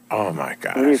way. Oh, my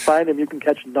gosh. When you find them, you can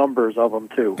catch numbers of them,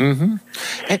 too. Mm-hmm.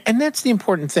 And that's the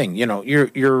important thing.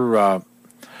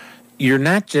 You're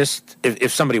not just,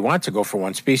 if somebody wants to go for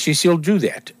one species, you'll do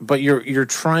that. But you're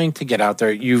trying to get out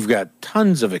there. You've got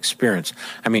tons of experience.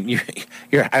 I mean,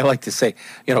 I like to say,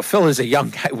 Phil is a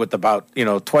young guy with about,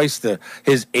 twice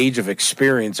his age of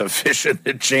experience of fishing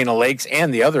the chain of lakes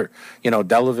and the other,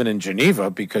 Delavan and Geneva,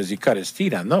 because he cut his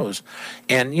teeth on those.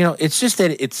 And, it's just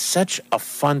that it's such a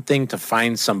fun thing to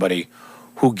find somebody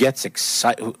who gets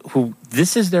excited, who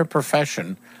this is their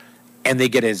profession, and they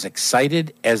get as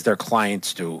excited as their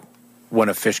clients do when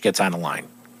a fish gets on a line.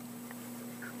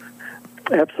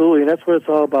 Absolutely, and that's what it's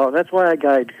all about. And that's why I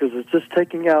guide, because it's just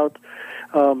taking out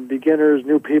beginners,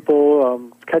 new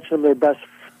people, catching them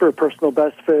their personal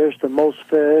best fish, the most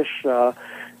fish. And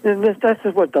that's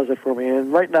just what does it for me.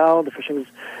 And right now, the fishing's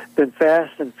been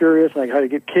fast and furious, and I got to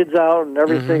get kids out and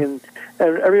everything.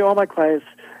 And all my clients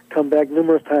come back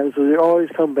numerous times, so they always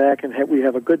come back, and we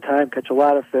have a good time, catch a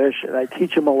lot of fish, and I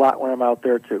teach them a lot when I'm out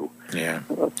there, too. Yeah.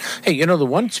 Hey, the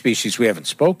one species we haven't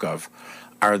spoke of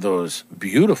are those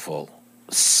beautiful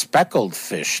speckled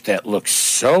fish that look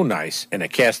so nice in a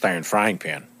cast iron frying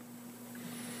pan.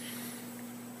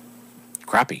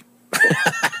 Crappie.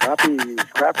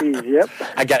 Crappies, yep.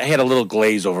 I had a little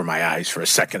glaze over my eyes for a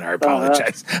second. I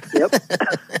apologize. Yep.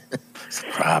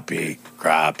 Crappies,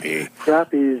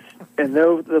 and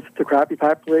the crappie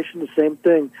population, the same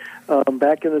thing.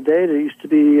 Back in the day, there used to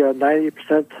be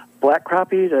 90% black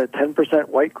crappie to 10%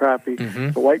 white crappie.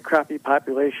 Mm-hmm. The white crappie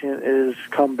population is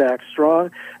come back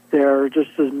strong. There are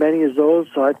just as many as those,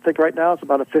 so I think right now it's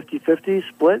about a 50-50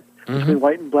 split between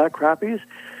white and black crappies.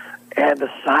 And the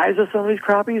size of some of these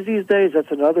crappies these days,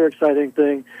 that's another exciting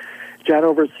thing. John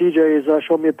over at CJ's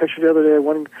showed me a picture the other day.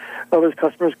 One of his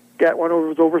customers got one that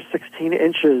was over 16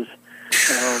 inches.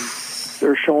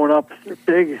 They're showing up. They're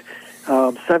big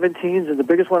 17s, and the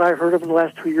biggest one I heard of in the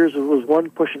last 2 years was one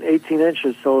pushing 18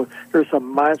 inches. So there's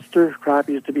some monster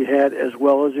crappies to be had as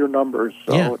well as your numbers.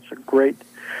 So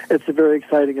it's very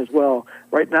exciting as well.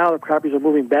 Right now, the crappies are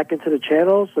moving back into the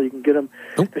channels, so you can get them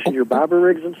fishing your bobber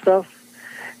rigs and stuff.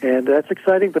 And that's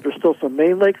exciting, but there's still some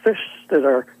main lake fish that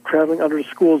are traveling under the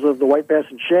schools of the white bass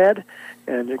and shad,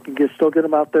 and you can still get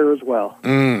them out there as well.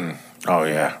 Oh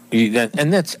yeah,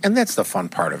 and that's the fun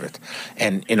part of it,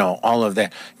 and all of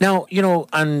that. Now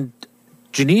on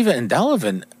Geneva and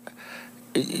Delavan,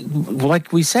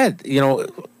 like we said,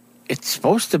 it's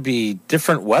supposed to be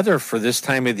different weather for this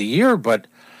time of the year, but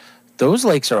those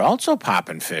lakes are also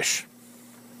popping fish.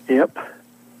 Yep.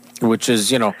 Which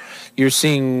is, you're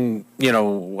seeing,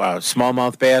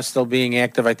 smallmouth bass still being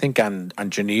active, I think, on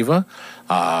Geneva.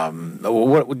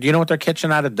 Do you know what they're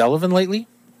catching out of Delavan lately?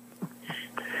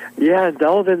 Yeah, in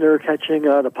Delavan, they're catching,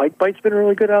 the pike bite's been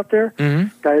really good out there. Mm-hmm.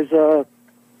 Guys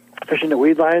fishing the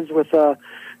weed lines with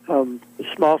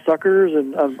small suckers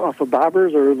and off of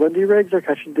bobbers or Lindy rigs. They're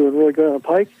doing really good on the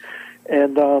pike.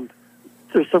 And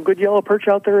there's some good yellow perch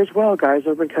out there as well. Guys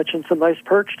have been catching some nice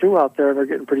perch, too, out there, and they're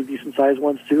getting pretty decent-sized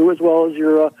ones, too, as well as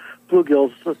your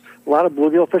bluegills. A lot of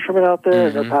bluegill fishermen out there,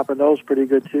 and they're popping those pretty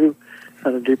good, too,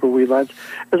 on the deeper weed lines,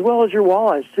 as well as your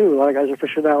walleyes, too. A lot of guys are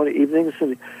fishing out in the evenings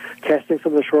and casting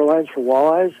some of the shorelines for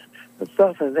walleyes and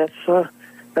stuff, and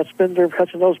they're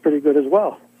catching those pretty good as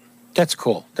well. That's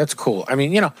cool. I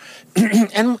mean, and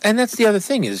that's the other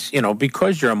thing is,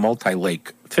 because you're a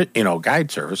multi-lake,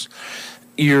 guide service,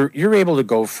 you're able to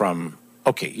go from,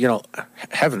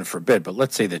 heaven forbid, but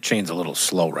let's say the chain's a little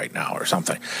slow right now or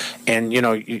something. And,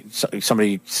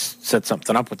 somebody set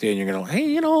something up with you and you're going to,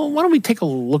 hey, why don't we take a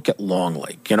look at Long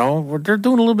Lake? They're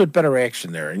doing a little bit better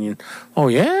action there. And oh,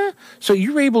 yeah? So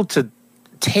you're able to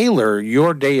tailor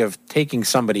your day of taking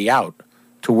somebody out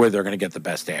to where they're going to get the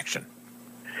best action.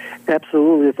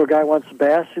 Absolutely. If a guy wants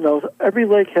bass, every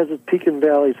lake has its peak and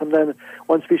valley. Sometimes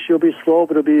one species will be slow,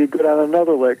 but it'll be good on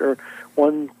another lake. Or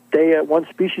one day at one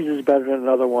species is better than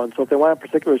another one. So if they want a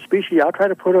particular species, I'll try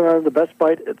to put it on the best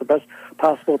bite at the best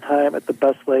possible time at the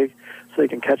best lake so they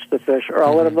can catch the fish. Or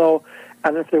I'll let them know,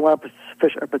 and if they want to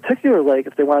fish a particular lake,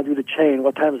 if they want to do the chain,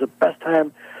 what time is the best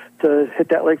time to hit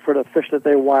that lake for the fish that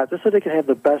they want, just so they can have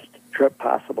the best trip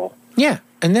possible. Yeah,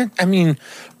 and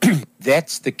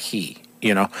that's the key.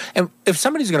 And if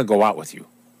somebody's going to go out with you,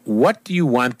 what do you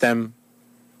want them?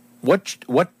 What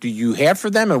do you have for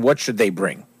them, and what should they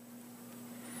bring?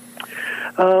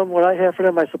 What I have for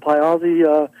them, I supply all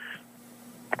the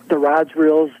rods,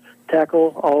 reels,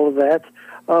 tackle, all of that.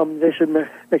 They should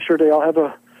make sure they all have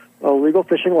a legal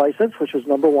fishing license, which is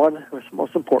number one, which is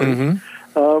most important.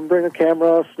 Mm-hmm. Bring a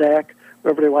camera, a snack,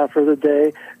 whatever they want for the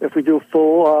day. If we do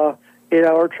full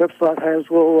 8-hour trips, a lot of times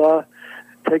we'll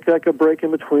take like a break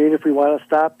in between. If we want to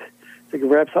stop, they can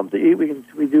grab something to eat.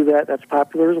 We do that. That's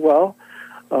popular as well.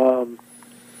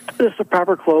 Just the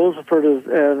proper clothes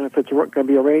and if it's going to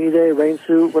be a rainy day, rain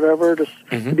suit, whatever, just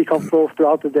to be comfortable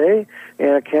throughout the day,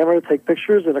 and a camera to take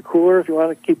pictures, and a cooler if you want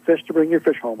to keep fish to bring your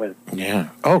fish home in. Yeah.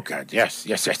 Oh, God. Yes.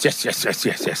 Now,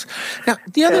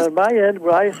 on my end,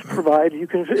 what I provide, you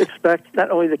can expect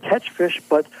not only to catch fish,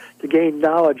 but to gain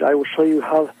knowledge. I will show you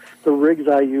how the rigs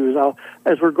I use.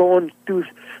 As we're going through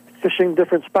fishing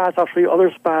different spots, I'll show you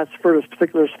other spots for this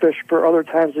particular fish for other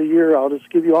times of year. I'll just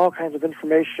give you all kinds of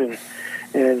information,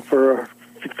 and for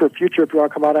future if you want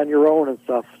to come out on your own and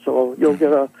stuff. So you'll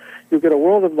get a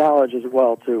world of knowledge as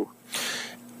well too.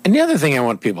 And the other thing I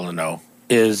want people to know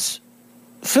is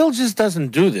Phil just doesn't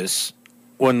do this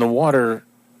when the water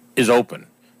is open.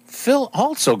 Phil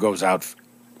also goes out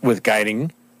with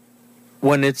guiding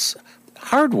when it's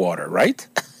hard water, right?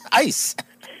 Ice.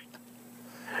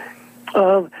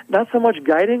 Not so much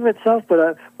guiding itself,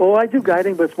 but I do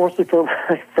guiding, but it's mostly for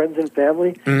my friends and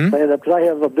family. Because I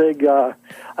have a big, I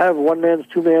have 1-mans,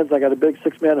 2-mans. I got a big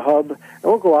 6-man hub, and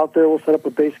we'll go out there. We'll set up a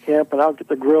base camp, and I'll get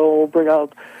the grill. We'll bring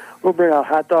out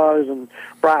hot dogs and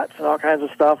brats and all kinds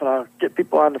of stuff, and I'll get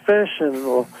people on the fish, and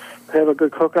we'll have a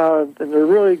good cookout. And they're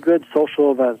really good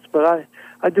social events. But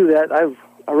I do that.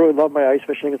 I really love my ice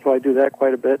fishing, so I do that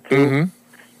quite a bit too.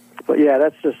 But yeah,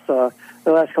 that's just the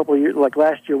last couple of years. Like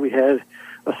last year, we had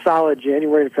a solid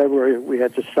January and February. We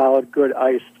had just solid, good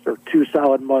ice for 2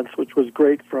 solid months, which was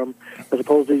great as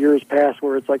opposed to years past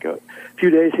where it's like a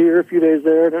few days here, a few days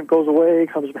there, and it goes away,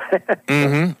 comes back.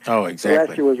 Mm-hmm. Oh, exactly.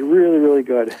 Last year was really, really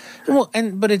good. Well,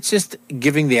 but it's just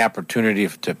giving the opportunity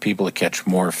to people to catch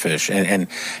more fish, and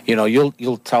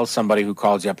you'll tell somebody who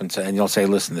calls you up and you'll say,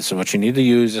 listen, this is what you need to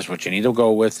use, this is what you need to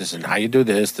go with, this is how you do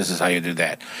this is how you do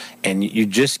that, and you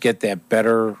just get that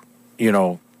better,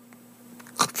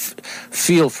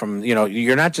 feel from,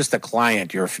 you're not just a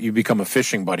client, you become a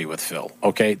fishing buddy with Phil.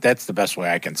 Okay, that's the best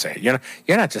way I can say it. You're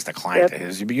not just a client of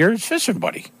his, you're his fishing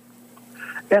buddy.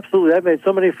 Absolutely. I've made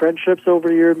so many friendships over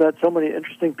the years, met so many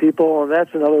interesting people, and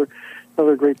that's another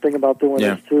great thing about doing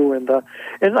this too. And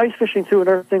ice fishing too.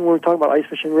 Another thing, when we're talking about ice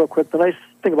fishing real quick, the nice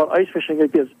thing about ice fishing,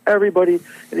 it gives everybody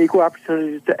an equal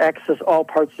opportunity to access all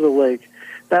parts of the lake.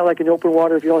 Not like in open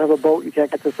water, if you don't have a boat, you can't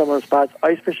get to some of the spots.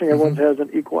 Ice fishing, everyone has an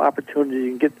equal opportunity. You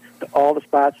can get to all the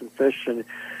spots and fish. And,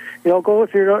 go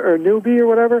if you're a newbie or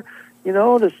whatever,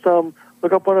 just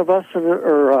look up one of us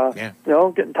or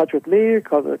get in touch with me,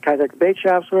 contact the bait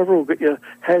shops, whatever. We'll get you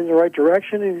headed in the right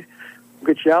direction and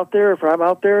we'll get you out there. If I'm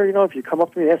out there, if you come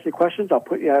up to me and ask me questions, I'll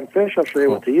put you on fish. I'll show you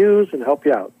what to use and help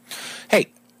you out. Hey,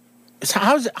 so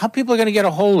how people are going to get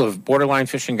a hold of Borderline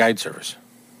Fishing Guide Service?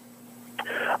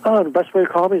 The best way to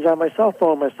call me is on my cell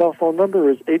phone. My cell phone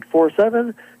number is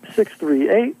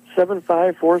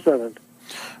 847-638-7547.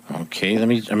 Okay, let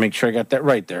me make sure I got that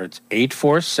right there. It's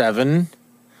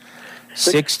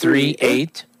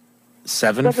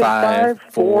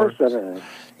 847-638-7547.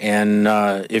 And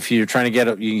if you're trying to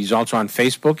get he's also on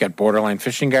Facebook at Borderline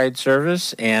Fishing Guide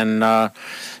Service. And do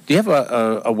you have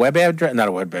a web address? Not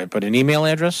a web address, but an email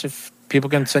address if people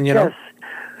can send you a note?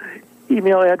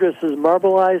 Email address is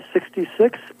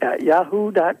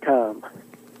marbleize66@yahoo.com.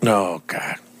 Oh,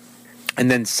 God. And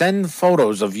then send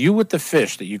photos of you with the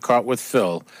fish that you caught with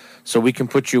Phil so we can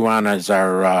put you on as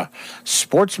our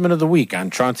Sportsman of the Week on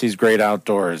Chauncey's Great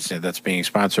Outdoors. That's being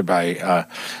sponsored by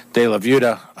De La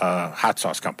Viuda Hot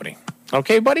Sauce Company.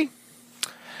 Okay, buddy?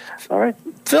 All right.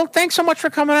 Phil, thanks so much for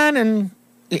coming on. And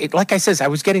like I said, I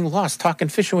was getting lost talking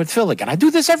fishing with Phil again. I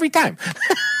do this every time.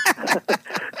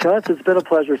 Chauncey, it's been a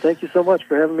pleasure. Thank you so much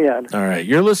for having me on. All right,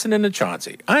 you're listening to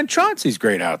Chauncey on Chauncey's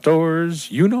Great Outdoors.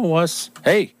 You know us.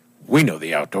 Hey, we know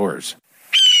the outdoors.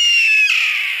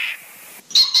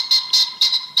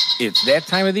 It's that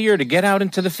time of the year to get out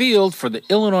into the field for the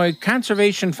Illinois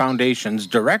Conservation Foundation's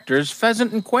Director's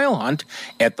Pheasant and Quail Hunt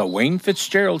at the Wayne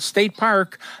Fitzgerald State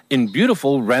Park in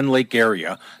beautiful Wren Lake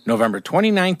area, November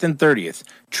 29th and 30th.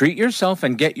 Treat yourself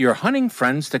and get your hunting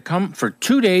friends to come for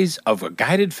 2 days of a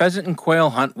guided pheasant and quail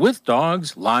hunt with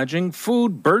dogs, lodging,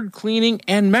 food, bird cleaning,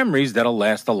 and memories that'll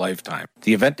last a lifetime.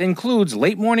 The event includes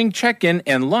late morning check-in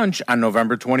and lunch on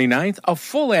November 29th, a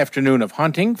full afternoon of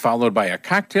hunting, followed by a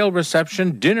cocktail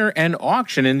reception, dinner, and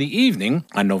auction in the evening.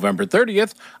 On November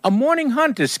 30th, a morning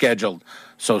hunt is scheduled.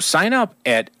 So sign up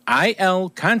at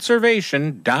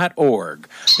ilconservation.org.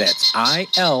 That's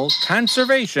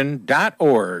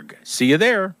ilconservation.org. See you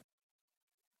there.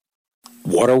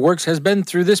 Waterworks has been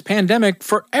through this pandemic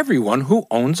for everyone who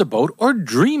owns a boat or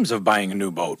dreams of buying a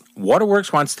new boat.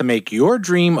 Waterworks wants to make your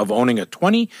dream of owning a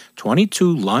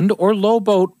 2022 Lund or Lowe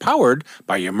boat powered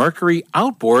by your Mercury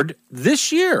outboard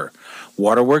this year.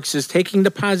 Waterworks is taking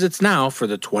deposits now for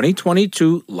the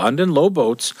 2022 Lund and Lowe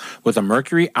boats with a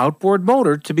Mercury outboard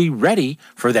motor to be ready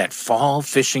for that fall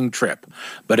fishing trip.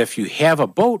 But if you have a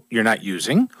boat you're not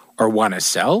using or want to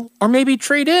sell or maybe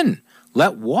trade in,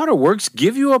 let Waterworks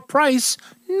give you a price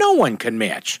no one can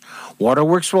match.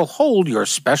 Waterworks will hold your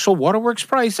special Waterworks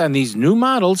price on these new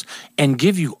models and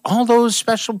give you all those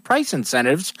special price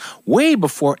incentives way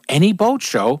before any boat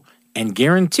show and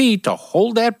guarantee to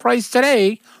hold that price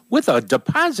today with a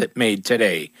deposit made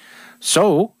today.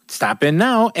 So stop in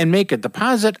now and make a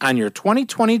deposit on your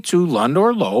 2022 Lund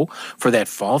or Lowe for that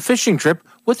fall fishing trip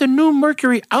with a new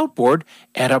Mercury outboard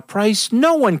at a price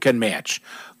no one can match.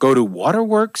 Go to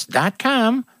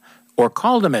waterworks.com or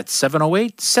call them at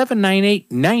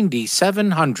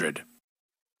 708-798-9700.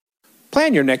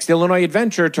 Plan your next Illinois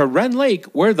adventure to Wren Lake,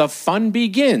 where the fun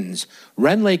begins.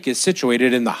 Wren Lake is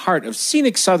situated in the heart of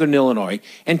scenic southern Illinois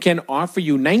and can offer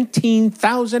you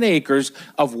 19,000 acres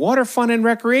of water fun and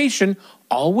recreation,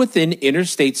 all within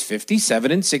Interstates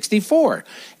 57 and 64.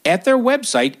 At their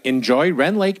website,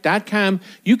 enjoywrenlake.com,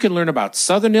 you can learn about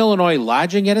Southern Illinois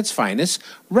lodging at its finest,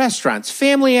 restaurants,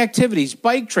 family activities,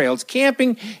 bike trails,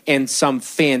 camping, and some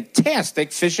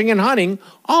fantastic fishing and hunting,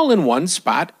 all in one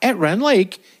spot at Wren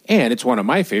Lake. And it's one of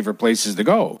my favorite places to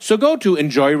go. So go to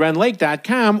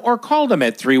enjoywrenlake.com or call them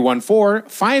at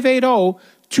 314-580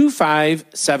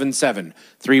 314-580-2577.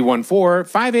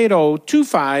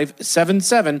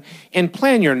 314-580-2577, and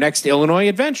plan your next Illinois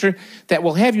adventure that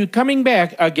will have you coming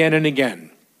back again and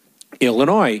again.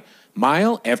 Illinois,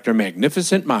 mile after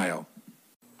magnificent mile.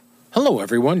 Hello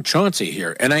everyone, Chauncey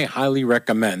here, and I highly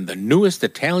recommend the newest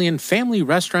Italian family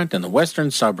restaurant in the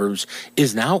western suburbs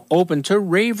is now open to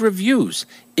rave reviews.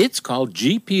 It's called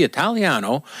GP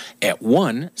Italiano at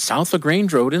 1 South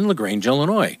LaGrange Road in LaGrange,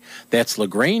 Illinois. That's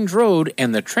LaGrange Road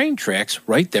and the train tracks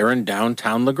right there in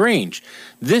downtown LaGrange.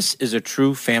 This is a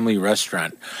true family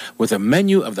restaurant with a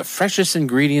menu of the freshest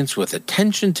ingredients with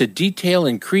attention to detail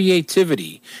and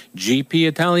creativity. GP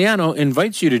Italiano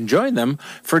invites you to join them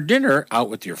for dinner out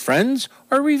with your friends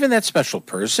or even that special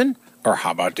person. Or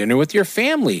how about dinner with your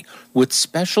family with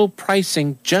special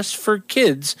pricing just for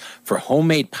kids for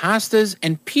homemade pastas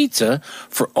and pizza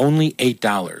for only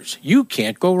 $8. You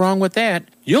can't go wrong with that.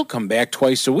 You'll come back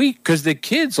twice a week because the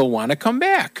kids will want to come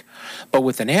back. But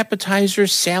with an appetizer,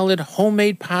 salad,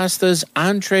 homemade pastas,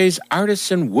 entrees,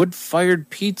 artisan wood-fired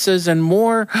pizzas, and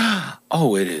more,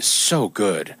 oh, it is so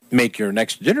good. Make your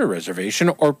next dinner reservation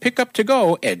or pick up to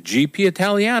go at GP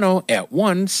Italiano at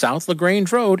 1 South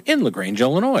LaGrange Road in LaGrange,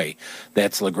 Illinois.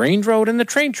 That's LaGrange Road and the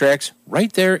train tracks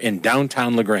right there in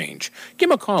downtown LaGrange. Give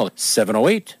them a call at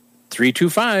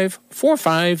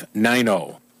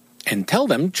 708-325-4590 and tell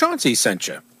them Chauncey sent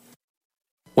you.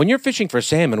 When you're fishing for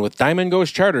salmon with Diamond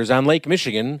Ghost Charters on Lake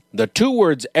Michigan, the two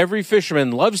words every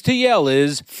fisherman loves to yell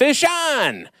is, "Fish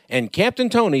on!" And Captain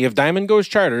Tony of Diamond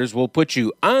Ghost Charters will put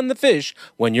you on the fish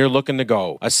when you're looking to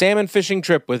go. A salmon fishing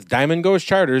trip with Diamond Ghost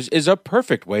Charters is a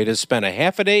perfect way to spend a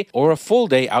half a day or a full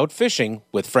day out fishing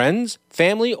with friends,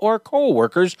 family, or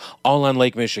co-workers all on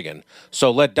Lake Michigan. So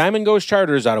let Diamond Ghost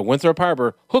Charters out of Winthrop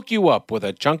Harbor hook you up with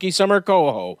a chunky summer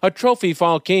coho, a trophy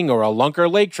fall king, or a lunker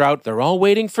lake trout. They're all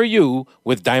waiting for you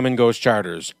with Diamond Ghost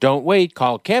Charters. Don't wait.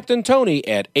 Call Captain Tony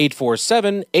at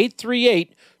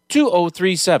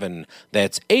 847-838-2037.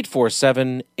 That's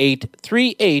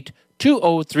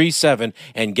 847-838-2037.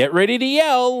 And get ready to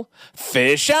yell,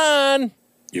 "Fish on!"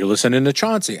 You're listening to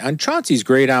Chauncey on Chauncey's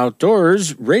Great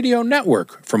Outdoors Radio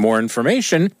Network. For more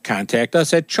information, contact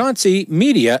us at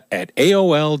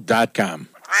chaunceymedia@aol.com.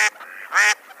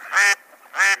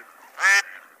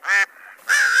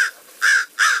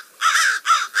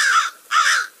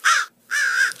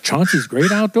 Chauncey's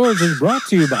Great Outdoors is brought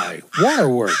to you by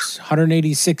Waterworks,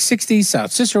 18660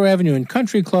 South Cicero Avenue in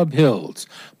Country Club Hills,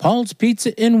 Paul's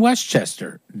Pizza in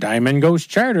Westchester,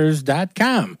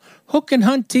 DiamondGhostCharters.com,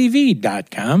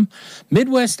 HookandHuntTV.com,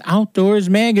 Midwest Outdoors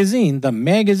Magazine, the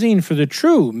magazine for the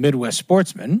true Midwest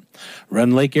sportsman,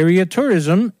 Rend Lake Area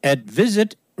Tourism at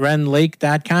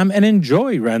visitRendLake.com and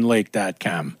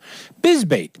enjoyRendLake.com,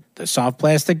 BizBait, the soft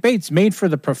plastic baits made for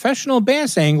the professional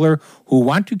bass angler who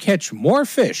want to catch more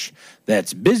fish.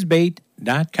 That's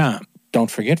bizbait.com.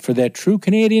 Don't forget, for that true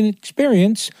Canadian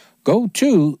experience, go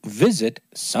to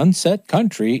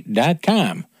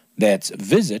visitsunsetcountry.com. That's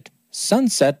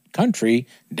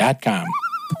visitsunsetcountry.com.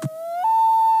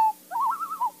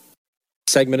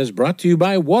 Segment is brought to you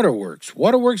by Waterworks.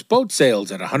 Waterworks Boat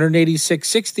Sales at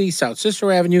 18660 South Cicero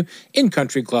Avenue in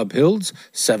Country Club Hills,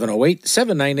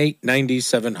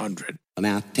 708-798-9700.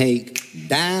 Now take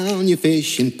down your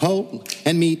fishing pole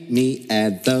and meet me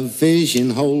at the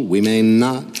fishing hole. We may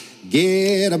not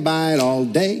get a bite all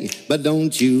day, but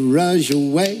don't you rush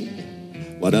away.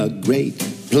 What a great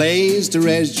place to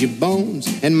rest your bones,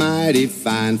 and mighty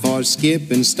fine for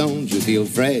skipping stones. You feel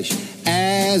fresh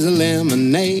as a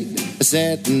lemonade,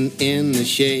 setting in the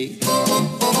shade.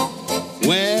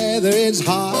 Whether it's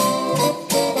hot,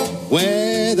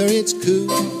 whether it's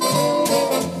cool,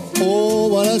 oh,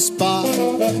 what a spot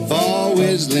for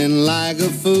whistling like a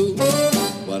fool.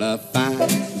 What a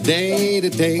fine day to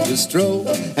take a stroll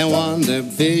and wander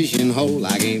fishing hole.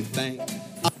 I can't think.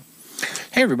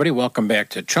 Hey everybody, welcome back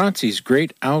to Chauncey's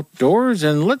Great Outdoors,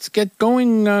 and let's get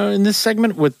going in this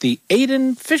segment with the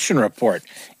Aiden Fishing Report.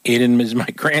 Aiden is my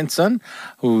grandson,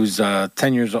 who's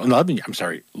 11 years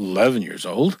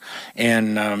old,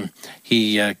 and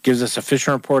he gives us a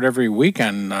fishing report every week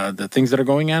on the things that are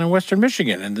going on in Western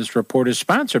Michigan. And this report is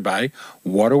sponsored by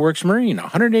Waterworks Marine,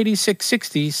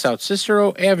 18660 South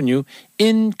Cicero Avenue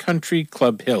in Country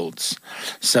Club Hills,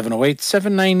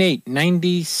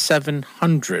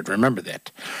 708-798-9700. Remember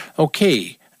that.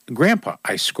 Okay, Grandpa,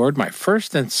 I scored my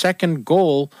first and second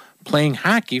goal playing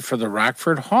hockey for the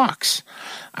Rockford Hawks.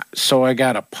 So I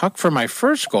got a puck for my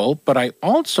first goal, but I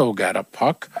also got a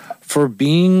puck for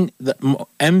being the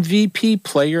MVP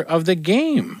player of the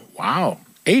game. Wow.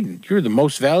 Aiden, you're the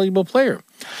most valuable player.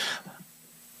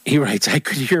 He writes, I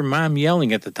could hear Mom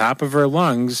yelling at the top of her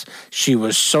lungs. She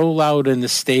was so loud in the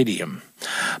stadium.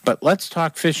 But let's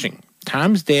talk fishing.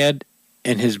 Tom's dad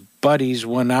and his buddies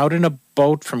went out in a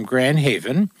boat from Grand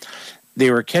Haven.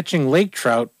 They were catching lake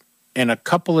trout and a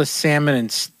couple of salmon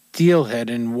and steelhead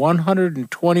in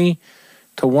 120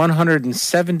 to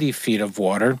 170 feet of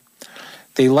water.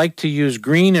 They liked to use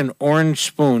green and orange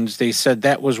spoons. They said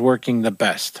that was working the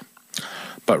best.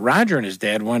 But Roger and his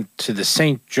dad went to the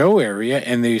St. Joe area,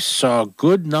 and they saw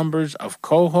good numbers of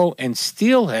coho and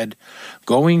steelhead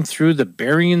going through the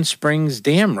Berrien Springs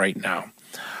Dam right now.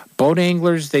 Boat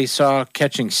anglers they saw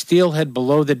catching steelhead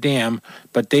below the dam,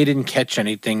 but they didn't catch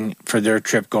anything for their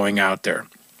trip going out there.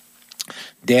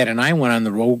 Dad and I went on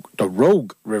the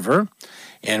Rogue River,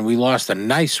 and we lost a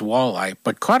nice walleye,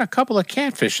 but caught a couple of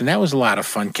catfish, and that was a lot of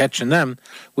fun catching them.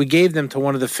 We gave them to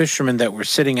one of the fishermen that were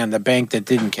sitting on the bank that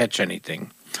didn't catch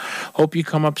anything. Hope you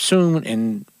come up soon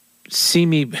and see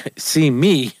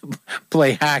me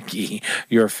play hockey.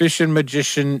 Your fishing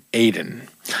magician, Aiden.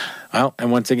 Well,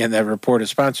 and once again, that report is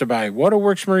sponsored by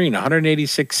Waterworks Marine,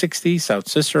 18660 South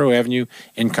Cicero Avenue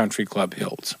in Country Club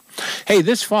Hills. Hey,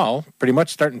 this fall, pretty much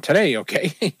starting today,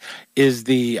 okay, is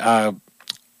the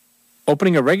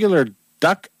opening a regular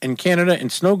duck in Canada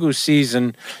and snow goose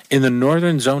season in the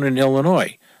northern zone in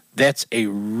Illinois. That's a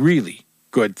really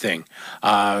good thing.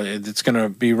 It's going to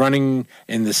be running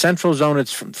in the central zone.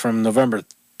 It's from November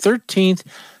 13th,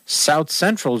 south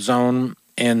central zone,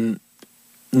 and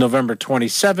November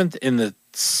 27th in the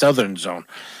southern zone.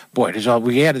 Boy,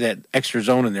 we added that extra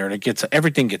zone in there, and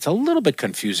everything gets a little bit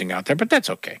confusing out there, but that's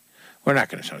okay. We're not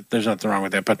going to. There's nothing wrong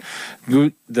with that. But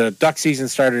the duck season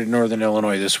started in northern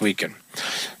Illinois this weekend.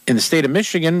 In the state of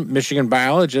Michigan, Michigan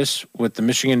biologists with the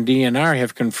Michigan DNR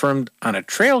have confirmed on a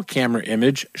trail camera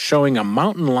image showing a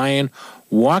mountain lion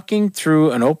walking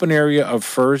through an open area of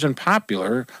firs and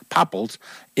popples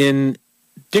in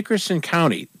Dickerson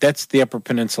County. That's the Upper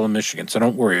Peninsula of Michigan, so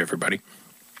don't worry, everybody.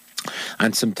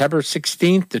 On September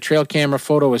 16th, the trail camera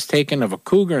photo was taken of a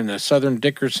cougar in the southern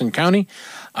Dickerson County,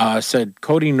 said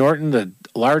Cody Norton, the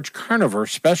large carnivore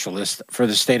specialist for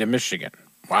the state of Michigan.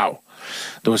 Wow.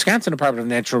 The Wisconsin Department of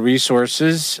Natural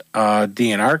Resources,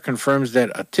 DNR, confirms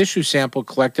that a tissue sample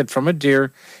collected from a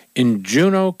deer in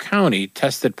Juneau County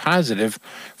tested positive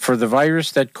for the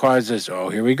virus that causes,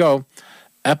 here we go,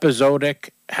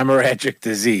 episodic hemorrhagic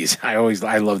disease. I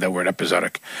love that word,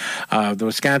 episodic. The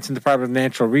Wisconsin Department of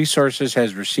Natural Resources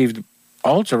has received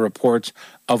also reports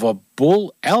of a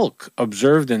bull elk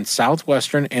observed in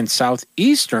southwestern and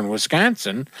southeastern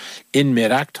Wisconsin in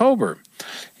mid-October.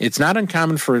 It's not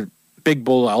uncommon for big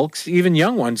bull elks, even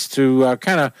young ones, to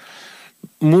kind of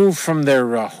move from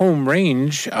their home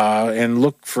range and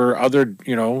look for other,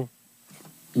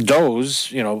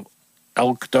 does,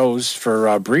 elk does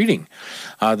for breeding.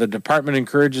 The department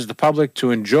encourages the public to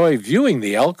enjoy viewing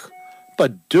the elk,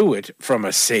 but do it from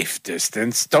a safe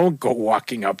distance. Don't go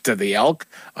walking up to the elk.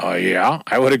 Yeah,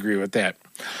 I would agree with that.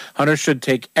 Hunters should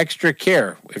take extra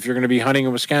care if you're going to be hunting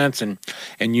in Wisconsin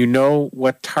and you know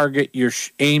what target you're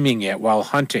aiming at while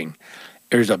hunting.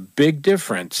 There's a big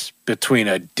difference between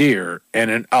a deer and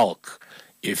an elk.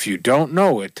 If you don't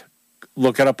know it,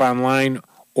 look it up online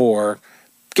or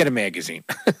get a magazine.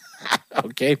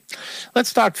 Okay,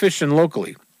 let's talk fishing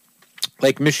locally.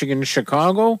 Lake Michigan,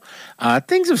 Chicago.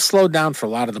 Things have slowed down for a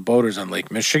lot of the boaters on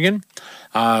Lake Michigan.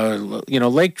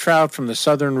 Lake trout from the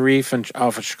southern reef and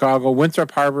off of Chicago.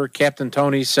 Winthrop Harbor, Captain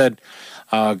Tony said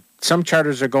some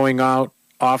charters are going out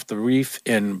off the reef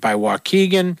by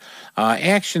Waukegan.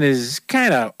 Action is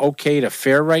kind of okay to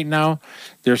fair right now.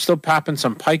 They're still popping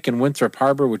some pike in Winthrop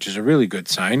Harbor, which is a really good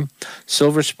sign.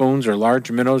 Silver spoons or large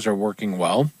minnows are working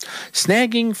well.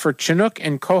 Snagging for Chinook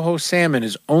and coho salmon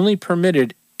is only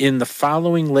permitted in the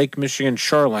following Lake Michigan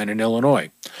shoreline in Illinois.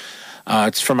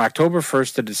 It's from October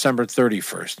 1st to December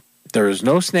 31st. There is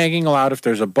no snagging allowed if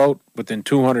there's a boat within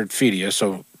 200 feet of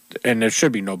you, and there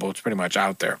should be no boats pretty much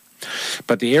out there.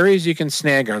 But the areas you can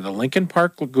snag are the Lincoln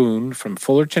Park Lagoon from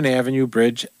Fullerton Avenue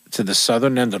Bridge to the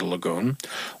southern end of the lagoon,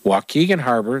 Waukegan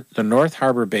Harbor, the North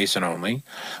Harbor Basin only,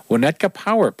 Winnetka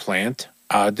Power Plant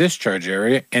discharge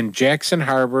area, and Jackson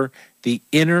Harbor, the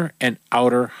inner and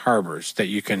outer harbors that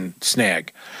you can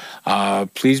snag.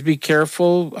 Please be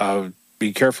careful.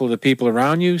 Be careful of the people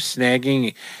around you.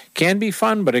 Snagging can be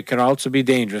fun, but it can also be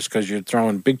dangerous because you're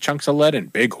throwing big chunks of lead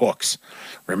and big hooks.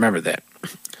 Remember that.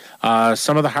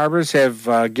 Some of the harbors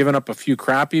have given up a few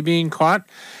crappie being caught.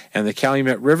 And the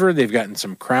Calumet River, they've gotten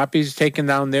some crappies taken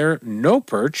down there. No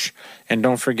perch. And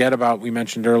don't forget about, we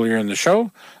mentioned earlier in the show,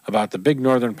 about the big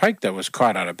northern pike that was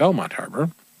caught out of Belmont Harbor.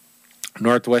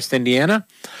 Northwest Indiana,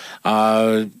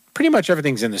 pretty much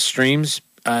everything's in the streams.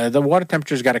 the water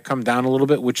temperature's got to come down a little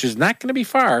bit, which is not going to be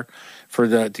far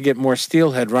to get more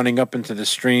steelhead running up into the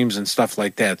streams and stuff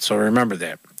like that. So remember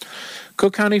that.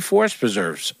 Cook County Forest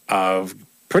Preserves,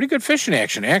 pretty good fishing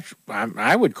action.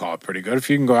 I would call it pretty good. If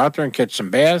you can go out there and catch some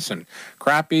bass and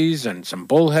crappies and some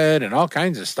bullhead and all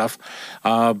kinds of stuff.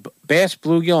 Bass,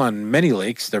 bluegill on many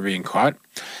lakes, they're being caught.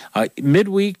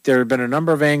 Midweek, there have been a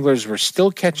number of anglers who are still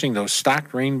catching those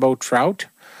stocked rainbow trout.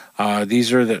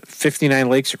 These are the 59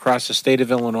 lakes across the state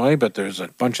of Illinois, but there's a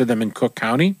bunch of them in Cook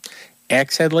County.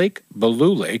 Axehead Lake,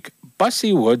 Bellew Lake,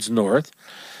 Bussey Woods North,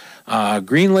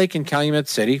 Green Lake in Calumet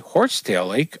City, Horsetail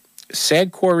Lake,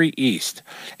 Sad Quarry East.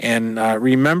 And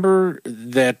remember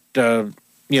that,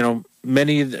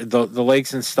 many of the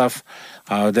lakes and stuff,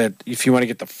 that if you want to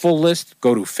get the full list,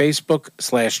 go to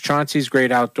Facebook/Chauncey's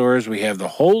Great Outdoors. We have the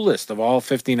whole list of all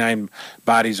 59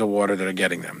 bodies of water that are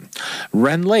getting them.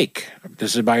 Wren Lake.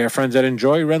 This is by our friends at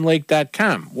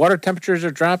EnjoyWrenLake.com. Water temperatures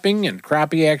are dropping and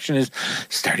crappie action is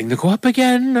starting to go up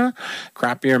again.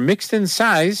 Crappie are mixed in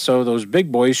size, so those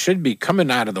big boys should be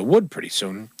coming out of the wood pretty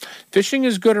soon. Fishing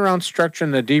is good around structure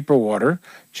in the deeper water.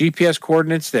 GPS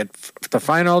coordinates to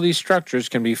find all these structures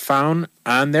can be found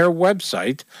on their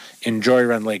website,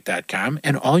 EnjoyWrenLake.com,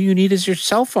 and all you need is your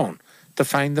cell phone to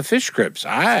find the fish cribs.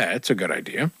 That's a good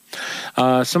idea.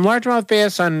 Some largemouth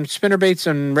bass on spinnerbaits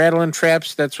and rattling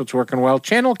traps. That's what's working well.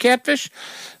 Channel catfish,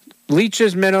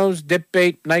 leeches, minnows, dip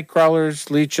bait, night crawlers,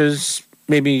 leeches,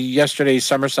 maybe yesterday's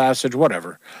summer sausage,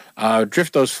 whatever.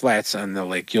 Drift those flats on the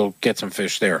lake. You'll get some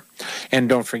fish there. And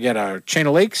don't forget our Chain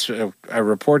of Lakes, a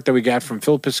report that we got from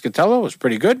Phil Piscatello was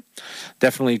pretty good.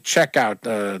 Definitely check out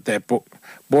that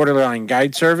Borderline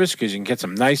Guide Service because you can get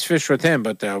some nice fish with him.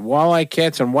 But the walleye,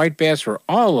 cats, and white bass are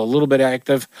all a little bit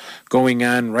active going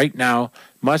on right now.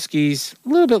 Muskies, a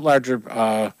little bit larger,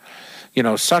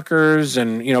 suckers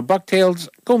and, bucktails,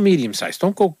 go medium size.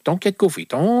 Don't get goofy.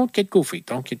 Don't get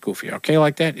goofy. Okay,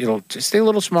 like that. It'll just stay a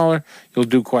little smaller. You'll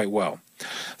do quite well.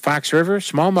 Fox River,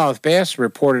 smallmouth bass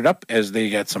reported up as they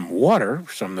got some water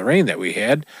from the rain that we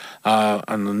had on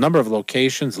a number of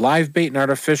locations. Live bait and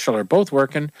artificial are both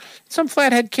working. Some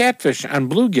flathead catfish on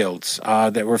bluegills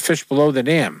that were fished below the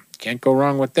dam. Can't go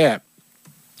wrong with that.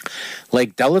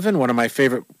 Lake Delavan, one of my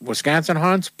favorite Wisconsin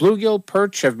haunts. Bluegill,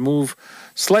 perch have moved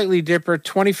slightly deeper,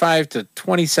 25 to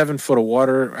 27 foot of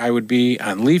water I would be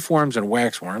on leafworms and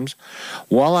waxworms.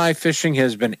 Walleye fishing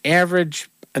has been average,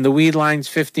 and the weed line's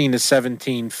 15 to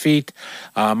 17 feet.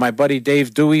 My buddy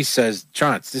Dave Dewey says,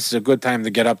 Chaunce, this is a good time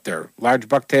to get up there. Large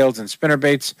bucktails and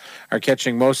spinnerbaits are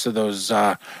catching most of those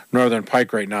northern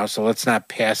pike right now, so let's not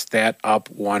pass that up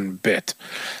one bit.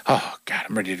 Oh, God,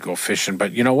 I'm ready to go fishing,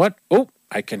 but you know what? Oh,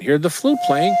 I can hear the flute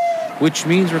playing, which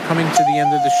means we're coming to the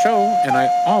end of the show, and I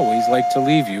always like to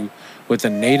leave you with a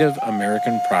Native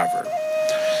American proverb.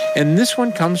 And this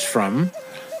one comes from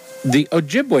the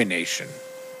Ojibwe Nation,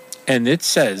 and it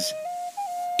says,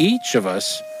 each of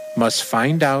us must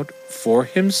find out for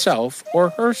himself or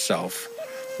herself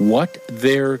what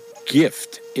their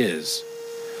gift is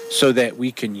so that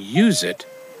we can use it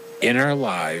in our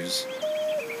lives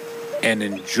and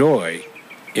enjoy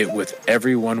it with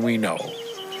everyone we know.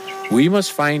 We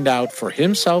must find out for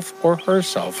himself or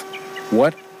herself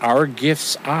what our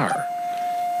gifts are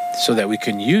so that we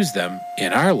can use them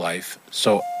in our life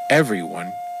so everyone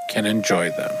can enjoy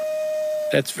them.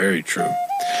 That's very true.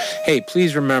 Hey,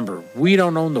 please remember, we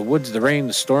don't own the woods, the rain,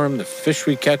 the storm, the fish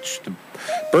we catch, the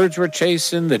birds we're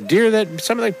chasing, the deer that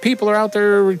some of the people are out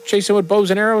there chasing with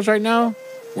bows and arrows right now.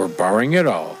 We're borrowing it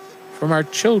all from our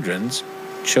children's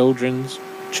children's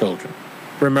children.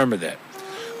 Remember that.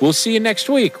 We'll see you next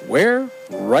week. Where?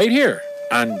 Right here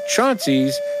on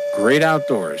Chauncey's Great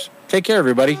Outdoors. Take care,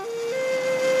 everybody.